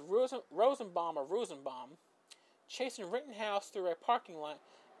shows Rosenbaum chasing Rittenhouse through a parking lot,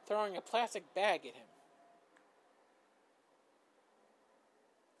 throwing a plastic bag at him.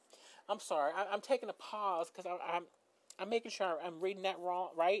 I'm sorry, I'm taking a pause because I'm making sure I'm reading that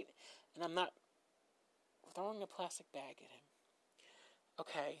right, and I'm not throwing a plastic bag at him.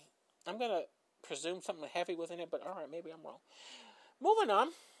 Okay, I'm gonna presume something heavy was in it, but alright, maybe I'm wrong. Moving on.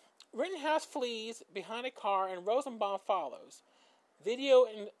 Rittenhouse flees behind a car and Rosenbaum follows. Video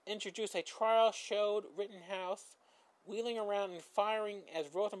introduced a trial showed Rittenhouse wheeling around and firing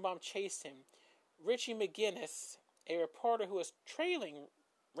as Rosenbaum chased him. Richie McGinnis, a reporter who was trailing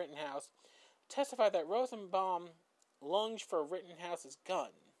Rittenhouse, testified that Rosenbaum lunged for Rittenhouse's gun.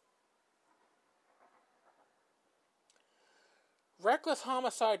 Reckless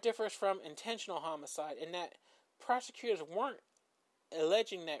homicide differs from intentional homicide in that prosecutors weren't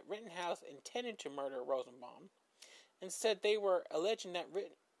alleging that Rittenhouse intended to murder Rosenbaum. Instead, they were alleging that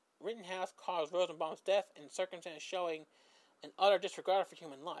Rittenhouse caused Rosenbaum's death in circumstances showing an utter disregard for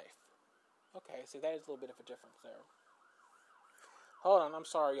human life. Okay, see, that is a little bit of a difference there. Hold on, I'm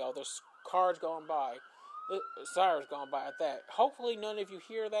sorry, y'all. There's cars going by. Sirens going by at that. Hopefully none of you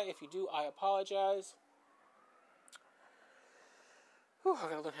hear that. If you do, I apologize. Whew, I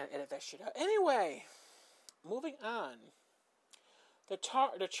gotta learn how to edit that shit out. Anyway, moving on. The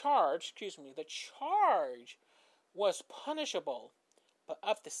charge was punishable, but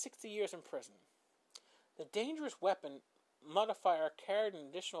up to 60 years in prison. The dangerous weapon modifier carried an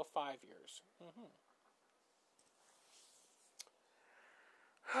additional 5 years.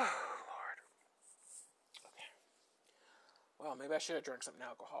 Oh, Lord. Okay. Well, maybe I should have drank something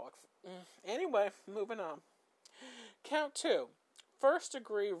alcoholic. Anyway, moving on. Count 2. First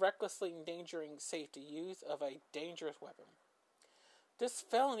degree recklessly endangering safety use of a dangerous weapon. This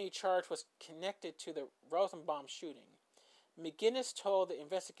felony charge was connected to the Rosenbaum shooting. McGinnis told the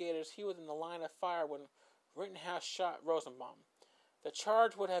investigators he was in the line of fire when Rittenhouse shot Rosenbaum. The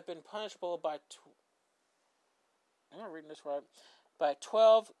charge would have been punishable by am I reading this right? By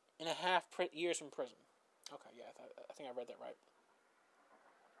 12 and a half years in prison. Okay, yeah, I think I read that right.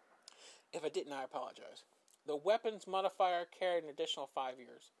 If I didn't, I apologize. The weapons modifier carried an additional 5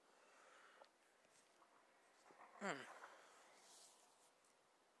 years.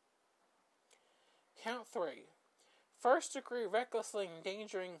 Count 3. First degree recklessly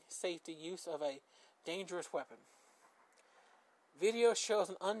endangering safety use of a dangerous weapon. Video shows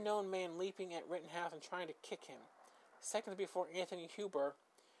an unknown man leaping at Rittenhouse and trying to kick him, seconds before Anthony Huber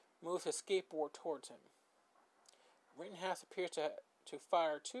moves his skateboard towards him. Rittenhouse appears to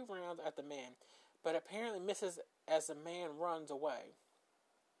fire 2 rounds at the man, but apparently misses as the man runs away.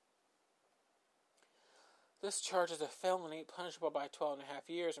 This charge is a felony punishable by 12 and a half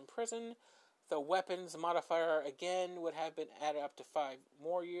years in prison. The weapons modifier again would have been added up to 5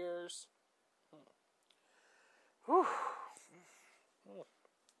 more years. Whew.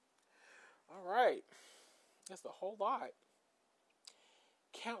 Alright. That's a whole lot.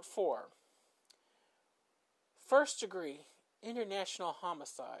 Count 4. First degree international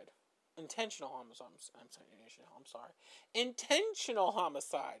homicide. Intentional homicide. I'm sorry. Intentional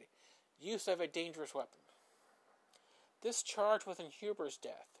homicide. Use of a dangerous weapon. This charge was in Huber's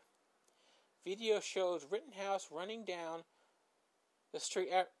death. Video shows Rittenhouse running down the street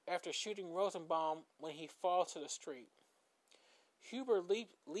after shooting Rosenbaum when he falls to the street. Huber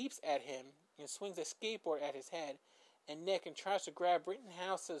leaps at him and swings a skateboard at his head and neck and tries to grab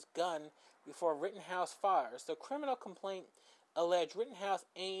Rittenhouse's gun before Rittenhouse fires. The criminal complaint alleged Rittenhouse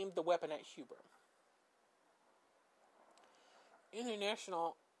aimed the weapon at Huber.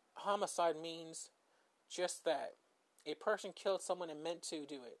 International homicide means just that. A person killed someone and meant to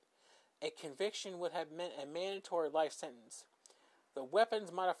do it. A conviction would have meant a mandatory life sentence. The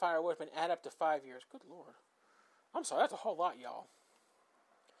weapons modifier would have been added up to 5 years. Good Lord. I'm sorry, that's a whole lot, y'all.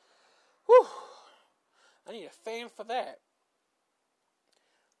 Whew. I need a fan for that.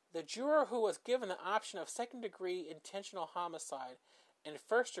 The juror who was given the option of second-degree intentional homicide and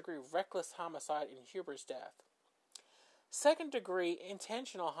first-degree reckless homicide in Huber's death. Second-degree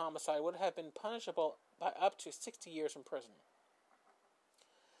intentional homicide would have been punishable by up to 60 years in prison.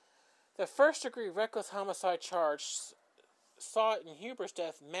 The first-degree reckless homicide charge sought in Huber's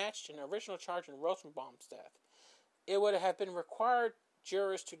death matched an original charge in Rosenbaum's death. It would have been required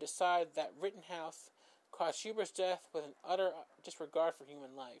jurors to decide that Rittenhouse caused Huber's death with an utter disregard for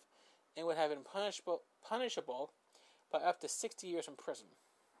human life, and would have been punishable by up to 60 years in prison.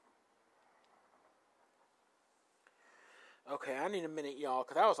 Okay, I need a minute, y'all,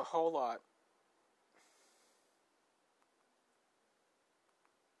 because that was a whole lot.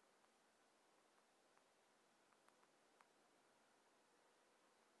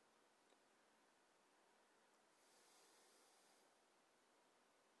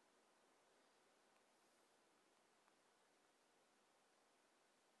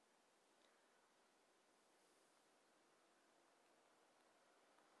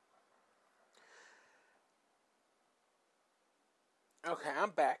 Okay, I'm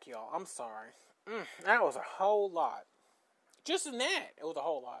back, y'all. I'm sorry. That was a whole lot. Just in that, it was a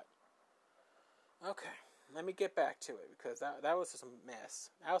whole lot. Okay, let me get back to it, because that was just a mess.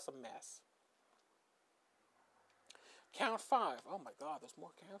 That was a mess. Count 5. Oh my God, there's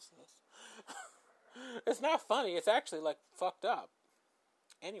more counts to this. It's not funny. It's actually, fucked up.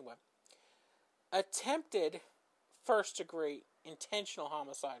 Anyway. Attempted first-degree intentional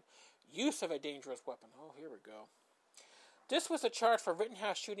homicide. Use of a dangerous weapon. Oh, here we go. This was a charge for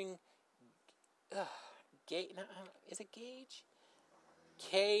Rittenhouse shooting. Is it Gage?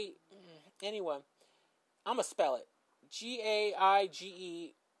 Anyway, I'm gonna spell it.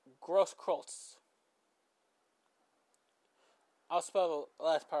 Gaige Grosskreutz. I'll spell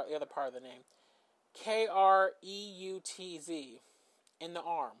the other part of the name. Kreutz in the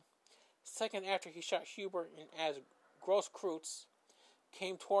arm. Second after he shot Huber, and as Grosskreutz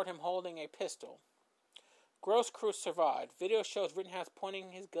came toward him holding a pistol. Grosskreutz survived. Video shows Rittenhouse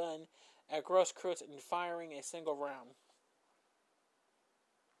pointing his gun at Grosskreutz and firing a single round.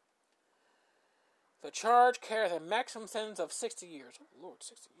 The charge carries a maximum sentence of 60 years. Oh, Lord,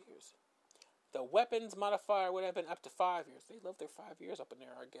 60 years. The weapons modifier would have been up to 5 years. They love their 5 years up in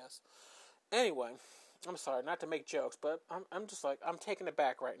there, I guess. Anyway, I'm sorry, not to make jokes, but I'm taking it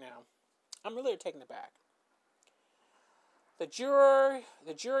back right now. I'm really taking it back. The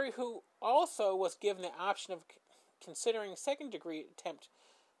jury who also was given the option of considering second-degree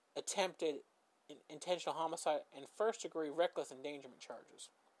attempted intentional homicide and first-degree reckless endangerment charges.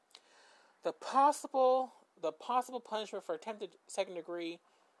 The possible punishment for attempted second-degree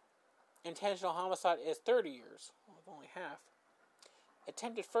intentional homicide is 30 years. Well, only half.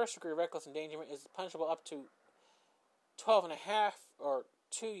 Attempted first-degree reckless endangerment is punishable up to 12 and a half or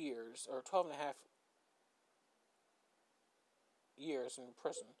 2 years or 12 and a half years in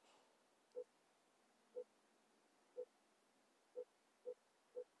prison.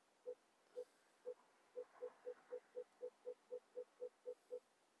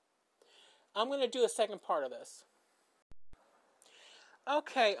 I'm going to do a second part of this.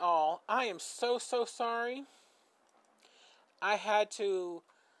 Okay, all. I am so sorry. I had to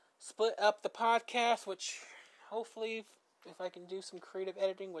split up the podcast, which hopefully, if I can do some creative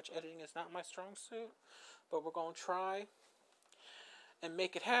editing, which editing is not my strong suit, but we're going to try and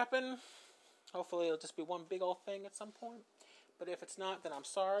make it happen. Hopefully it'll just be one big old thing at some point. But if it's not, then I'm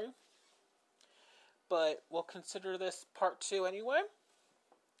sorry. But we'll consider this part 2 anyway.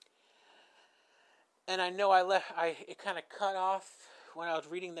 And I know it kind of cut off when I was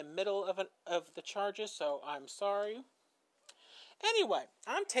reading the middle of the charges, so I'm sorry. Anyway,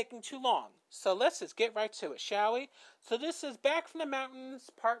 I'm taking too long, so let's just get right to it, shall we? So this is Back from the Mountains,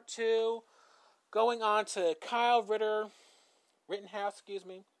 part 2, going on to Kyle Rittenhouse.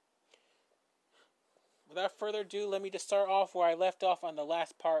 Without further ado, let me just start off where I left off on the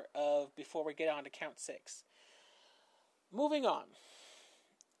last part of before we get on to count 6. Moving on.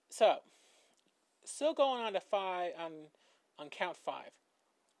 So, still going on to 5 on count 5.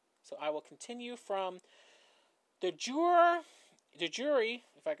 So I will continue from the jury,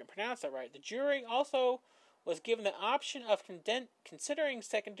 if I can pronounce that right. The jury also was given the option of considering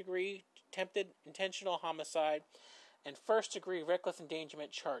second-degree attempted intentional homicide and first-degree reckless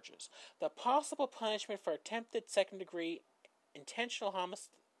endangerment charges. The possible punishment for attempted second-degree intentional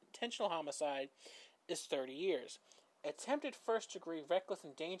homicide is 30 years. Attempted first-degree reckless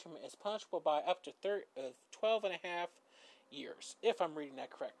endangerment is punishable by up to 12 and a half years, if I'm reading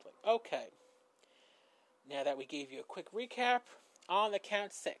that correctly. Okay. Now that we gave you a quick recap, on the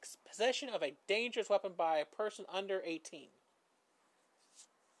count 6. Possession of a dangerous weapon by a person under 18.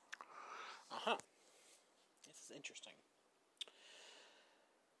 This is interesting.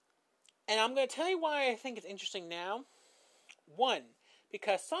 And I'm going to tell you why I think it's interesting now. 1,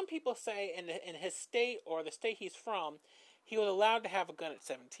 because some people say in his state or the state he's from, he was allowed to have a gun at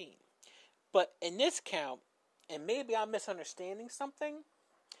 17. But in this count, and maybe I'm misunderstanding something,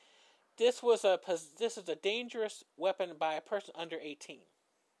 this is a dangerous weapon by a person under 18.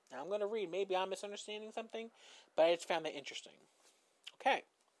 Now I'm going to read. Maybe I'm misunderstanding something, but I just found that interesting. Okay.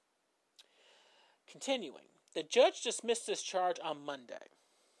 Continuing. The judge dismissed this charge on Monday.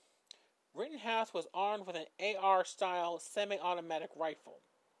 Rittenhouse was armed with an AR-style semi-automatic rifle.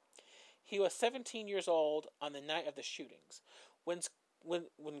 He was 17 years old on the night of the shootings. When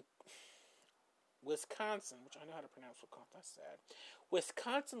Wisconsin, which I know how to pronounce, that's sad.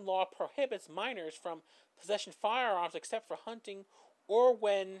 Wisconsin law prohibits minors from possessing firearms except for hunting or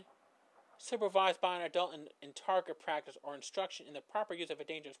when supervised by an adult in target practice or instruction in the proper use of a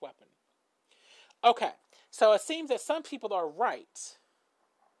dangerous weapon. Okay, so it seems that some people are right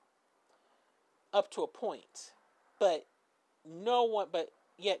up to a point, but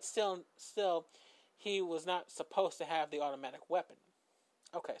yet still he was not supposed to have the automatic weapon.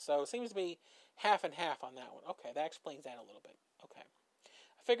 Okay, so it seems to be half and half on that one. Okay, that explains that a little bit. Okay.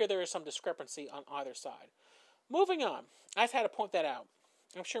 I figure there is some discrepancy on either side. Moving on. I just had to point that out.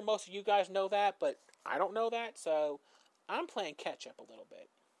 I'm sure most of you guys know that, but I don't know that, so I'm playing catch up a little bit.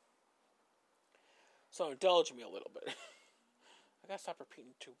 So indulge me a little bit. I gotta stop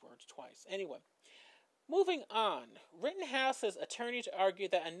repeating 2 words twice. Anyway. Moving on. Rittenhouse's attorneys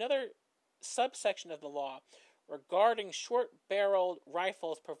argued that another subsection of the law regarding short-barreled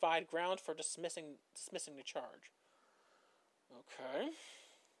rifles provide grounds for dismissing the charge. Okay.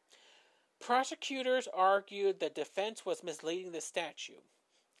 Prosecutors argued the defense was misleading the statute.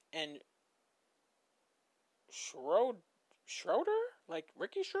 And Schroeder? Like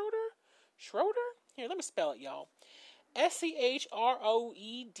Ricky Schroeder? Schroeder? Here, let me spell it, y'all. Schroeder.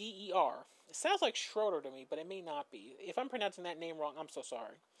 It sounds like Schroeder to me, but it may not be. If I'm pronouncing that name wrong, I'm so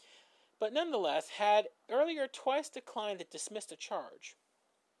sorry. But nonetheless, had earlier twice declined to dismiss the charge.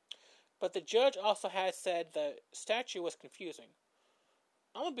 But the judge also had said the statute was confusing.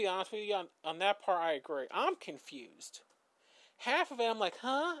 I'm going to be honest with you, on that part I agree. I'm confused. Half of it I'm like,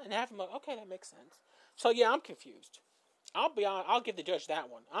 huh? And half of it I'm like, okay, that makes sense. So yeah, I'm confused. I'll be honest, I'll give the judge that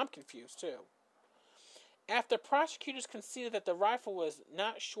one. I'm confused too. After prosecutors conceded that the rifle was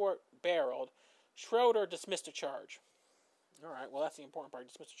not short-barreled, Schroeder dismissed the charge. Alright, well that's the important part,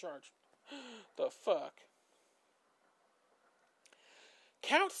 dismissed the charge. The fuck?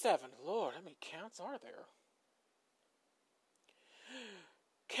 Count 7. Lord, how many counts are there?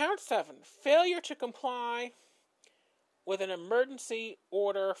 Count 7. Failure to comply with an emergency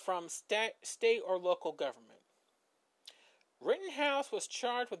order from state or local government. Rittenhouse was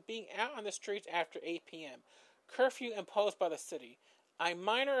charged with being out on the streets after 8 p.m. Curfew imposed by the city. A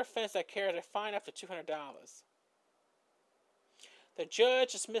minor offense that carries a fine up to $200. The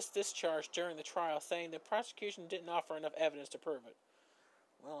judge dismissed this charge during the trial, saying the prosecution didn't offer enough evidence to prove it.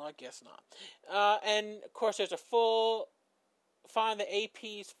 Well, I guess not. And, of course, there's find the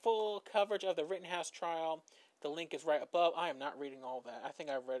AP's full coverage of the Rittenhouse trial. The link is right above. I am not reading all that. I think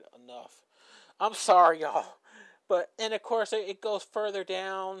I've read enough. I'm sorry, y'all. And of course, it goes further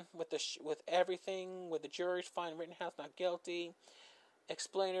down with everything, with the juries find Rittenhouse not guilty,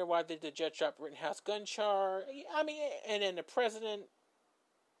 explaining why did the judge drop Rittenhouse gun charge. I mean, and then the President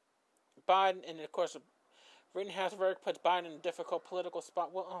Biden, and of course, Rittenhouse verdict puts Biden in a difficult political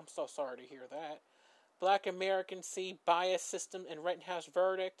spot. Well, I'm so sorry to hear that. Black Americans see bias system in Rittenhouse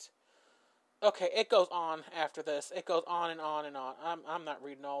verdict. Okay, it goes on after this. It goes on and on and on. I'm not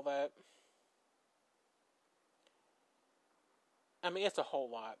reading all that. I mean, it's a whole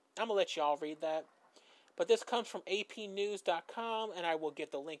lot. I'm going to let y'all read that. But this comes from apnews.com, and I will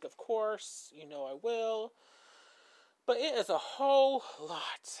get the link, of course. You know I will. But it is a whole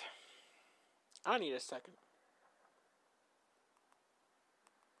lot. I need a second.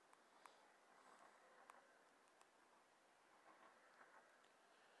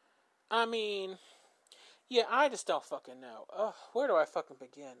 I mean, yeah, I just don't fucking know. Where do I fucking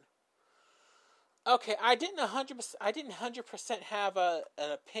begin? Okay, I didn't 100% have an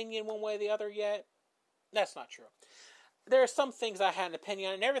opinion one way or the other yet. That's not true. There are some things I had an opinion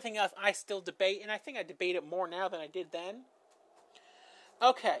on, and everything else I still debate, and I think I debate it more now than I did then.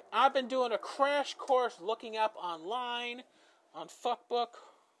 Okay, I've been doing a crash course looking up online, on Fuckbook,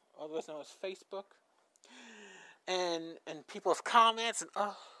 otherwise known as Facebook, and people's comments, and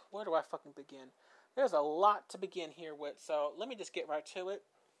where do I fucking begin? There's a lot to begin here with, so let me just get right to it.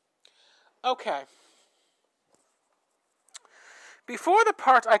 Okay. Before the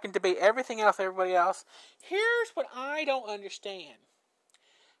parts I can debate everything else, everybody else, here's what I don't understand.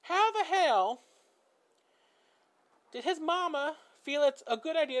 How the hell did his mama feel it's a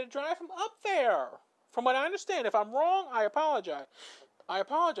good idea to drive him up there? From what I understand, if I'm wrong, I apologize.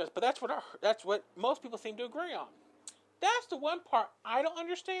 But that's what most people seem to agree on. That's the one part I don't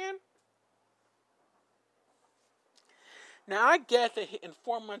understand. Now, I get that in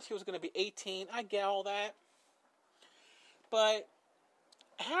 4 months he was going to be 18. I get all that. But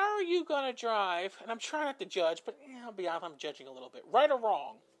how are you going to drive, and I'm trying not to judge, but I'll be honest, I'm judging a little bit, right or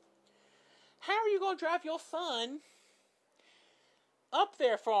wrong. How are you going to drive your son up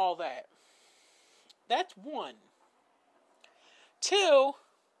there for all that? That's one. Two,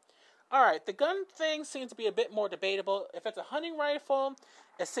 all right, the gun thing seems to be a bit more debatable. If it's a hunting rifle,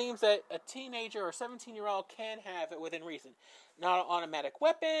 it seems that a teenager or 17-year-old can have it within reason. Not an automatic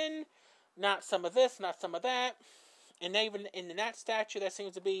weapon, not some of this, not some of that. And even in that statute, there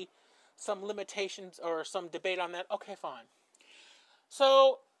seems to be some limitations or some debate on that. Okay, fine.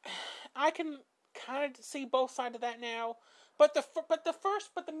 So I can kind of see both sides of that now. But the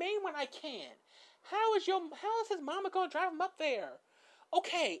main one I can. How is his mama going to drive him up there?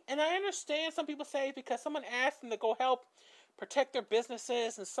 Okay, and I understand some people say because someone asked them to go help protect their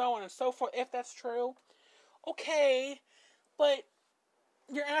businesses and so on and so forth, if that's true. Okay, but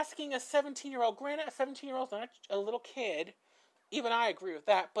you're asking a 17-year-old, granted a 17-year-old's not a little kid, even I agree with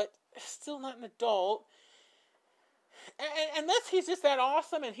that, but still not an adult. And unless he's just that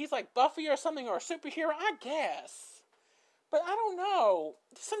awesome and he's like Buffy or something or a superhero, I guess. But I don't know.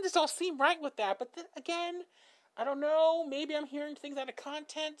 Some just don't seem right with that. But then, again, I don't know. Maybe I'm hearing things out of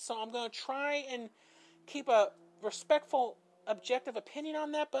content, so I'm going to try and keep a respectful, objective opinion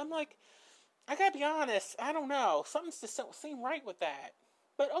on that. But I'm like, I got to be honest. I don't know. Something just don't seem right with that.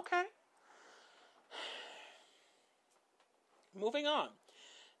 But okay. Moving on.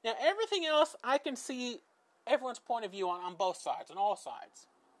 Now, everything else, I can see everyone's point of view on both sides, on all sides.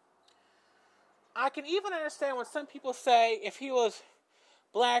 I can even understand when some people say if he was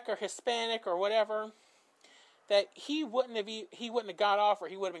black or Hispanic or whatever, that he wouldn't have got off or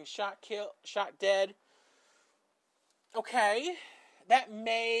he would have been shot dead. Okay, that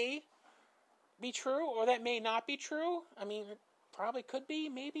may be true or that may not be true. I mean, it probably could be,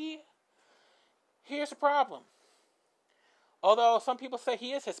 maybe. Here's the problem. Although some people say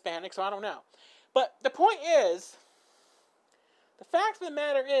he is Hispanic, so I don't know. But the point is, the fact of the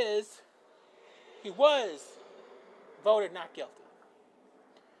matter is, he was voted not guilty.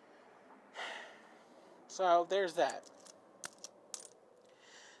 So there's that.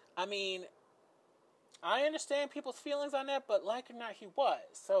 I mean, I understand people's feelings on that, but like or not, he was.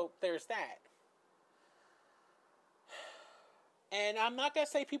 So there's that. And I'm not going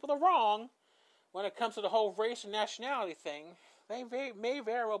to say people are wrong when it comes to the whole race and nationality thing. They may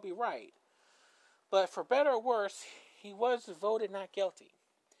very well be right. But for better or worse, he was voted not guilty.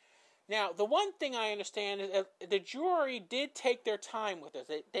 Now, the one thing I understand is the jury did take their time with this.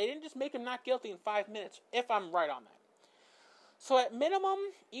 They didn't just make him not guilty in 5 minutes, if I'm right on that. So at minimum,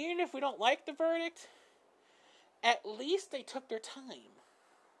 even if we don't like the verdict, at least they took their time.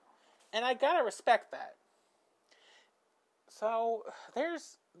 And I gotta respect that. So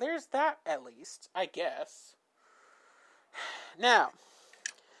there's that at least, I guess. Now,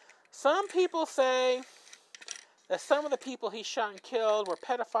 some people say that some of the people he shot and killed were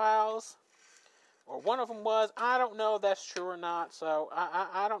pedophiles, or one of them was. I don't know if that's true or not, so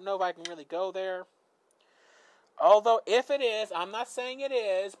I don't know if I can really go there. Although, if it is, I'm not saying it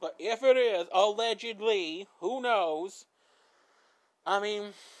is, but if it is, allegedly, who knows? I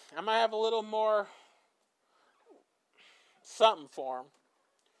mean, I might have a little more something for him.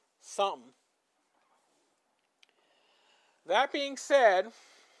 Something. That being said,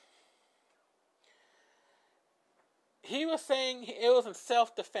 he was saying it was in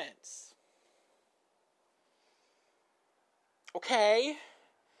self-defense. Okay.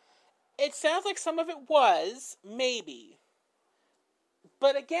 It sounds like some of it was, maybe.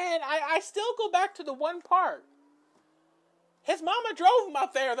 But again, I still go back to the one part. His mama drove him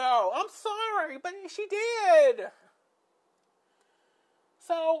up there, though. I'm sorry, but she did.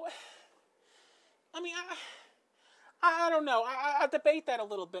 So, I mean, I don't know. I debate that a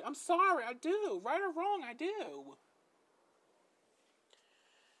little bit. I'm sorry, I do. Right or wrong, I do.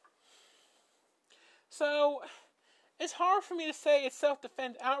 So, it's hard for me to say it's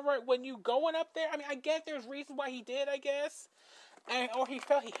self-defense outright when you going up there. I mean, I get there's reasons why he did, I guess. Or he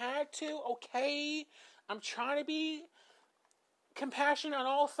felt he had to. Okay. I'm trying to be compassionate on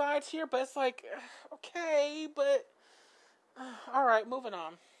all sides here, but it's like, okay, but alright, moving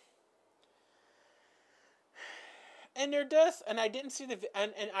on. And there does, and I didn't see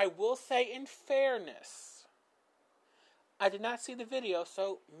and I will say in fairness, I did not see the video,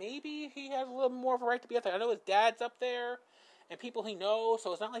 so maybe he has a little more of a right to be up there. I know his dad's up there, and people he knows,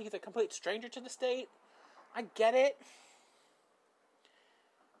 so it's not like he's a complete stranger to the state. I get it.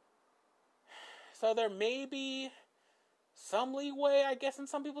 So there may be some leeway, I guess, in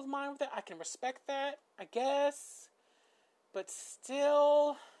some people's mind with that. I can respect that, I guess. But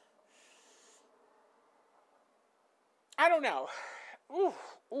still, I don't know.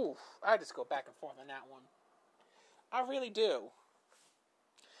 Oof. I just go back and forth on that one. I really do.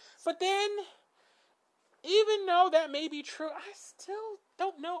 But then, even though that may be true, I still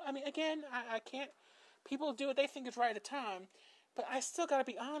don't know. I mean, again, I can't. People do what they think is right at the time. But I still gotta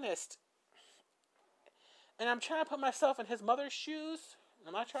be honest. And I'm trying to put myself in his mother's shoes.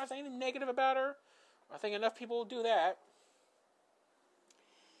 I'm not trying to say anything negative about her. I think enough people will do that.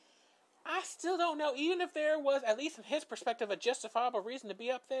 I still don't know, even if there was, at least in his perspective, a justifiable reason to be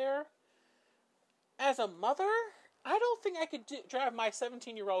up there. As a mother, I don't think I could drive my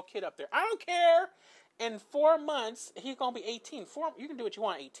 17-year-old kid up there. I don't care. In 4 months, he's going to be 18. You can do what you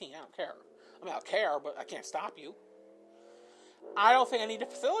want at 18. I don't care. I mean, I'll care, but I can't stop you. I don't think I need to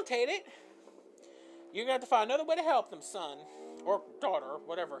facilitate it. You're going to have to find another way to help them, son. Or daughter,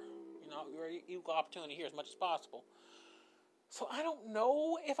 whatever. You know, your equal opportunity here as much as possible. So I don't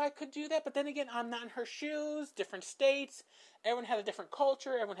know if I could do that. But then again, I'm not in her shoes. Different states. Everyone has a different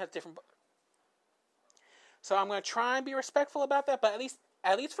culture. Everyone has different... So I'm going to try and be respectful about that. But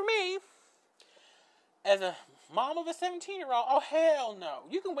at least for me, as a mom of a 17-year-old, oh, hell no.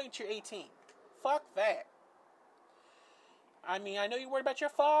 You can wait till you're 18. Fuck that. I mean, I know you're worried about your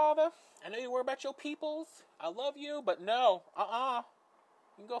father. I know you're worried about your peoples. I love you, but no. You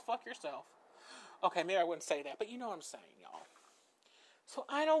can go fuck yourself. Okay, maybe I wouldn't say that, but you know what I'm saying, y'all. So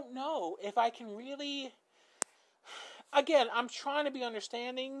I don't know if I can really... Again, I'm trying to be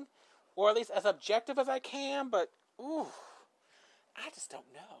understanding, or at least as objective as I can, but, I just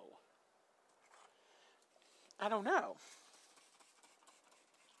don't know. I don't know.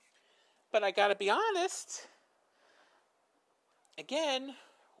 But I gotta be honest. Again,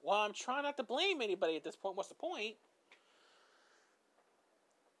 while I'm trying not to blame anybody at this point, what's the point?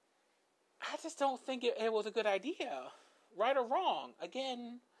 I just don't think it was a good idea. Right or wrong.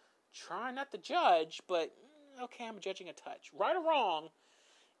 Again, trying not to judge, but okay, I'm judging a touch. Right or wrong,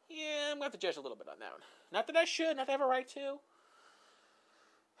 yeah, I'm going to have to judge a little bit on that one. Not that I should, not that I have a right to.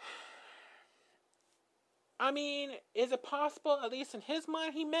 I mean, is it possible, at least in his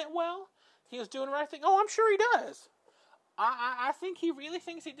mind, he meant well? he was doing the right thing? Oh, I'm sure he does. I think he really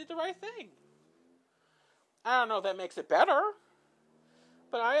thinks he did the right thing. I don't know if that makes it better,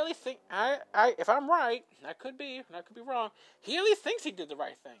 but I at least think if I'm right, I could be wrong. He at least thinks he did the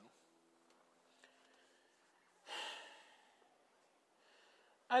right thing.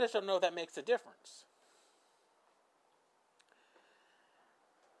 I just don't know if that makes a difference.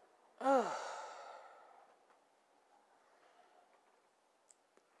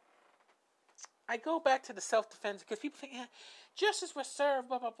 I go back to the self-defense because people think, justice was served,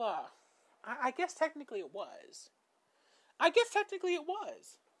 blah, blah, blah. I guess technically it was.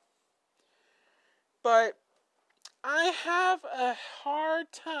 But I have a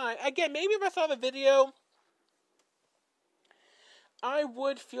hard time. Again, maybe if I saw the video, I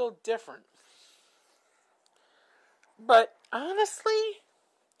would feel different. But honestly,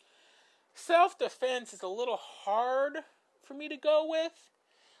 self-defense is a little hard for me to go with.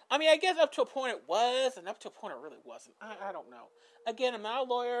 I mean, I guess up to a point it was, and up to a point it really wasn't. I don't know. Again, I'm not a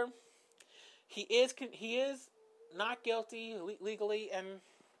lawyer. He is not guilty legally, and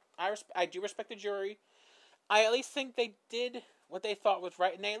I do respect the jury. I at least think they did what they thought was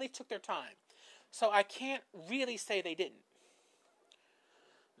right, and they at least took their time. So I can't really say they didn't.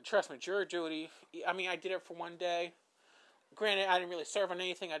 And trust me, jury duty. I mean, I did it for one day. Granted, I didn't really serve on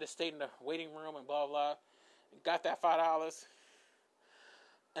anything. I just stayed in the waiting room and blah, blah. Got that $5.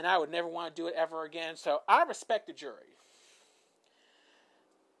 And I would never want to do it ever again. So I respect the jury.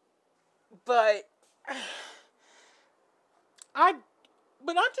 But I'm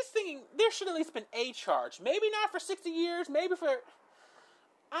just thinking there should at least been a charge. Maybe not for 60 years. Maybe for...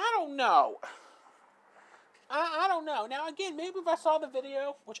 I don't know. I don't know. Now, again, maybe if I saw the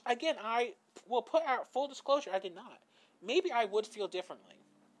video, which, again, I will put out full disclosure, I did not. Maybe I would feel differently.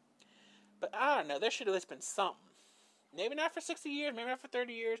 But I don't know. There should have at least been something. Maybe not for 60 years. Maybe not for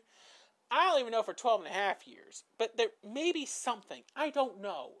 30 years. I don't even know for 12 and a half years. But there may be something. I don't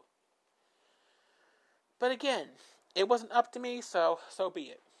know. But again, it wasn't up to me, so be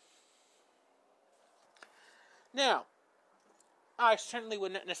it. Now, I certainly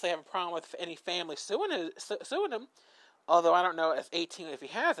would not necessarily have a problem with any family suing him. Although I don't know if 18 if he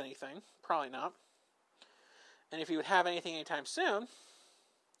has anything. Probably not. And if he would have anything anytime soon.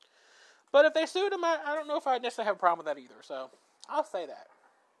 But if they sued him, I don't know if I'd necessarily have a problem with that either. So, I'll say that.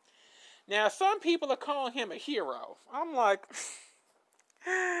 Now, some people are calling him a hero. I'm like,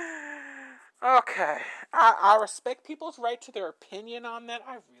 okay. I respect people's right to their opinion on that.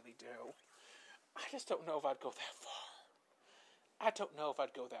 I really do. I just don't know if I'd go that far.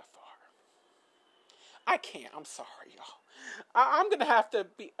 I can't. I'm sorry, y'all. I'm gonna have to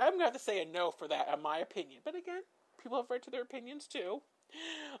say a no for that, in my opinion. But again, people have right to their opinions too.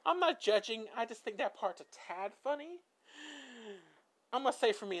 I'm not judging. I just think that part's a tad funny. I'm gonna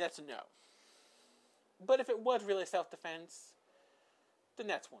say for me that's a no. But if it was really self-defense, then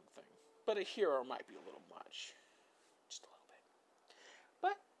that's one thing. But a hero might be a little much, just a little bit.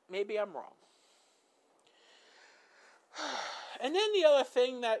 But maybe I'm wrong. And then the other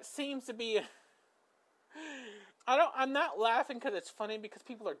thing that seems to be, I'm not laughing because it's funny, because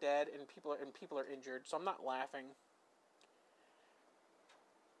people are dead and people are injured, so I'm not laughing.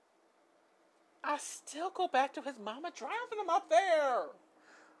 I still go back to his mama driving him up there.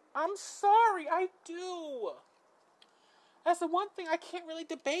 I'm sorry, I do. That's the one thing I can't really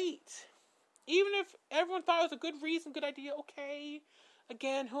debate. Even if everyone thought it was a good reason, good idea, okay.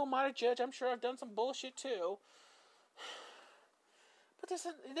 Again, who am I to judge? I'm sure I've done some bullshit too. But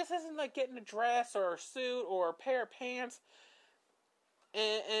this isn't like getting a dress or a suit or a pair of pants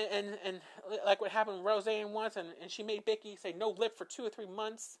and like what happened with Roseanne once, and she made Becky say no lip for 2 or 3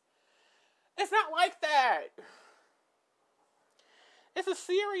 months. It's not like that. It's a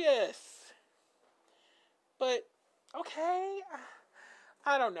serious. But, okay,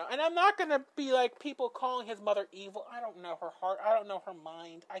 I don't know. And I'm not going to be like people calling his mother evil. I don't know her heart. I don't know her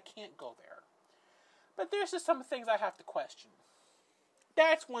mind. I can't go there. But there's just some things I have to question.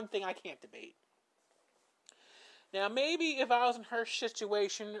 That's one thing I can't debate. Now, maybe if I was in her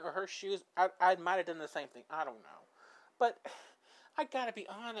situation or her shoes, I might have done the same thing. I don't know. But I gotta be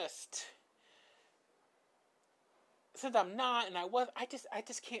honest. Since I'm not, and I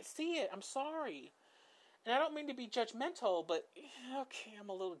just can't see it. I'm sorry. And I don't mean to be judgmental, but okay, I'm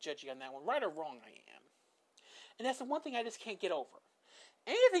a little judgy on that one. Right or wrong, I am. And that's the one thing I just can't get over.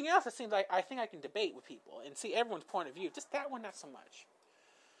 Anything else, it seems like I think I can debate with people and see everyone's point of view. Just that one, not so much.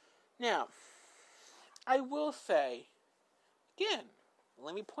 Now, I will say, again,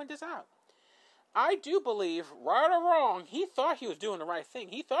 let me point this out. I do believe, right or wrong, he thought he was doing the right thing.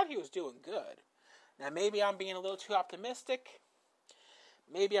 He thought he was doing good. Now, maybe I'm being a little too optimistic.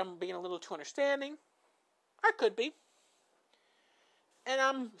 Maybe I'm being a little too understanding. I could be. And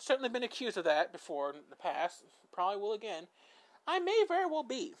I'm certainly been accused of that before in the past. Probably will again. I may very well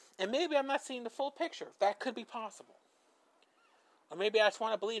be. And maybe I'm not seeing the full picture. That could be possible. Or maybe I just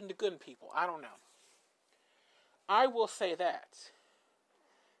want to believe in the good in people. I don't know. I will say that.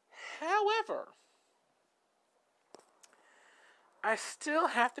 However, I still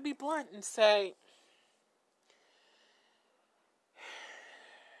have to be blunt and say,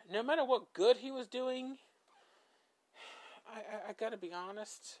 no matter what good he was doing, I gotta be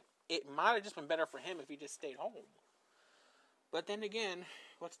honest, it might have just been better for him if he just stayed home. But then again,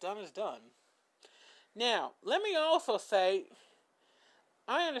 what's done is done. Now, let me also say,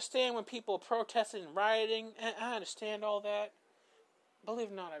 I understand when people are protesting and rioting, and I understand all that. Believe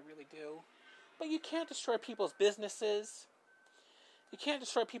it or not, I really do. But you can't destroy people's businesses. You can't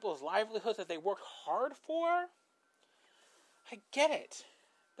destroy people's livelihoods that they work hard for. I get it.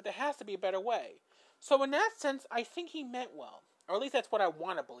 But there has to be a better way. So in that sense, I think he meant well. Or at least that's what I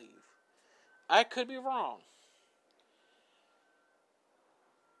want to believe. I could be wrong.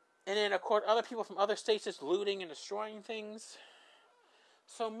 And then, of course, other people from other states just looting and destroying things.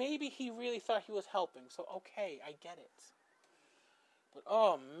 So maybe he really thought he was helping. So, okay, I get it. But,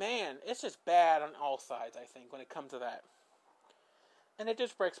 oh, man, it's just bad on all sides, I think, when it comes to that. And it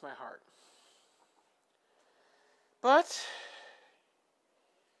just breaks my heart. But,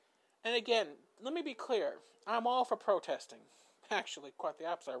 and again, let me be clear. I'm all for protesting. Actually, quite the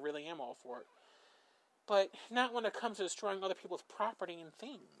opposite. I really am all for it. But not when it comes to destroying other people's property and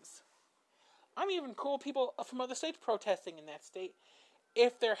things. I'm even cool with people from other states protesting in that state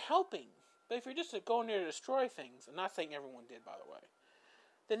if they're helping. But if you're just going there to destroy things, I'm not saying everyone did, by the way,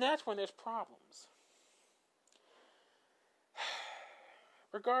 then that's when there's problems.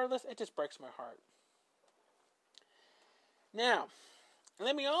 Regardless, it just breaks my heart. Now,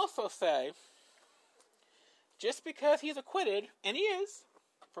 let me also say, just because he's acquitted, and he is,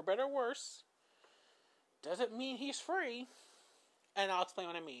 for better or worse, doesn't mean he's free. And I'll explain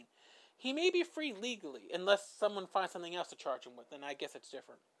what I mean. He may be free legally, unless someone finds something else to charge him with, then I guess it's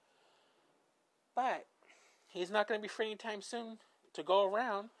different. But he's not going to be free anytime soon to go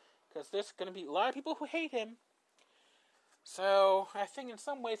around, because there's going to be a lot of people who hate him. So I think in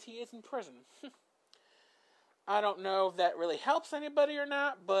some ways he is in prison. I don't know if that really helps anybody or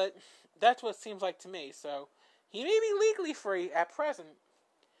not, but that's what it seems like to me. So he may be legally free at present,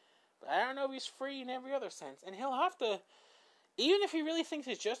 but I don't know if he's free in every other sense. And he'll have to, even if he really thinks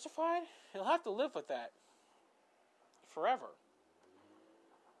he's justified, he'll have to live with that forever.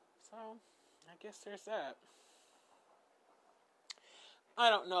 So I guess there's that.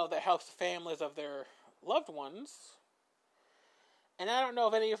 I don't know if that helps the families of their loved ones. And I don't know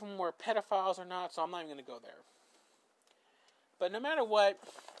if any of them were pedophiles or not, so I'm not even going to go there. But no matter what,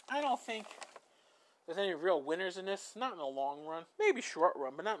 I don't think there's any real winners in this. Not in the long run. Maybe short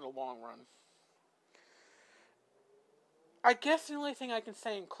run, but not in the long run. I guess the only thing I can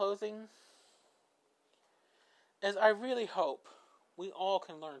say in closing is I really hope we all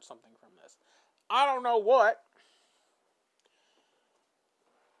can learn something from this. I don't know what.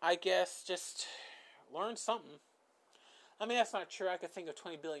 I guess just learn something. I mean, that's not true. I could think of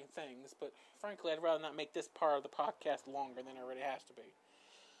 20 billion things, but frankly, I'd rather not make this part of the podcast longer than it already has to be.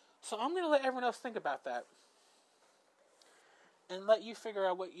 So I'm going to let everyone else think about that. And let you figure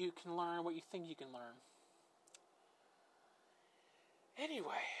out what you can learn, what you think you can learn.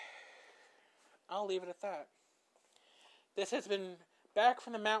 Anyway, I'll leave it at that. This has been Back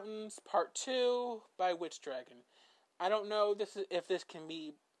from the Mountains, Part 2 by Witch Dragon. I don't know if this can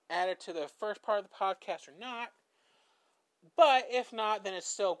be added to the first part of the podcast or not. But if not, then it's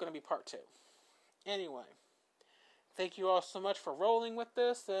still going to be Part 2. Anyway, thank you all so much for rolling with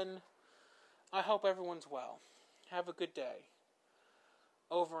this, and I hope everyone's well. Have a good day.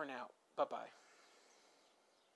 Over and out. Bye-bye.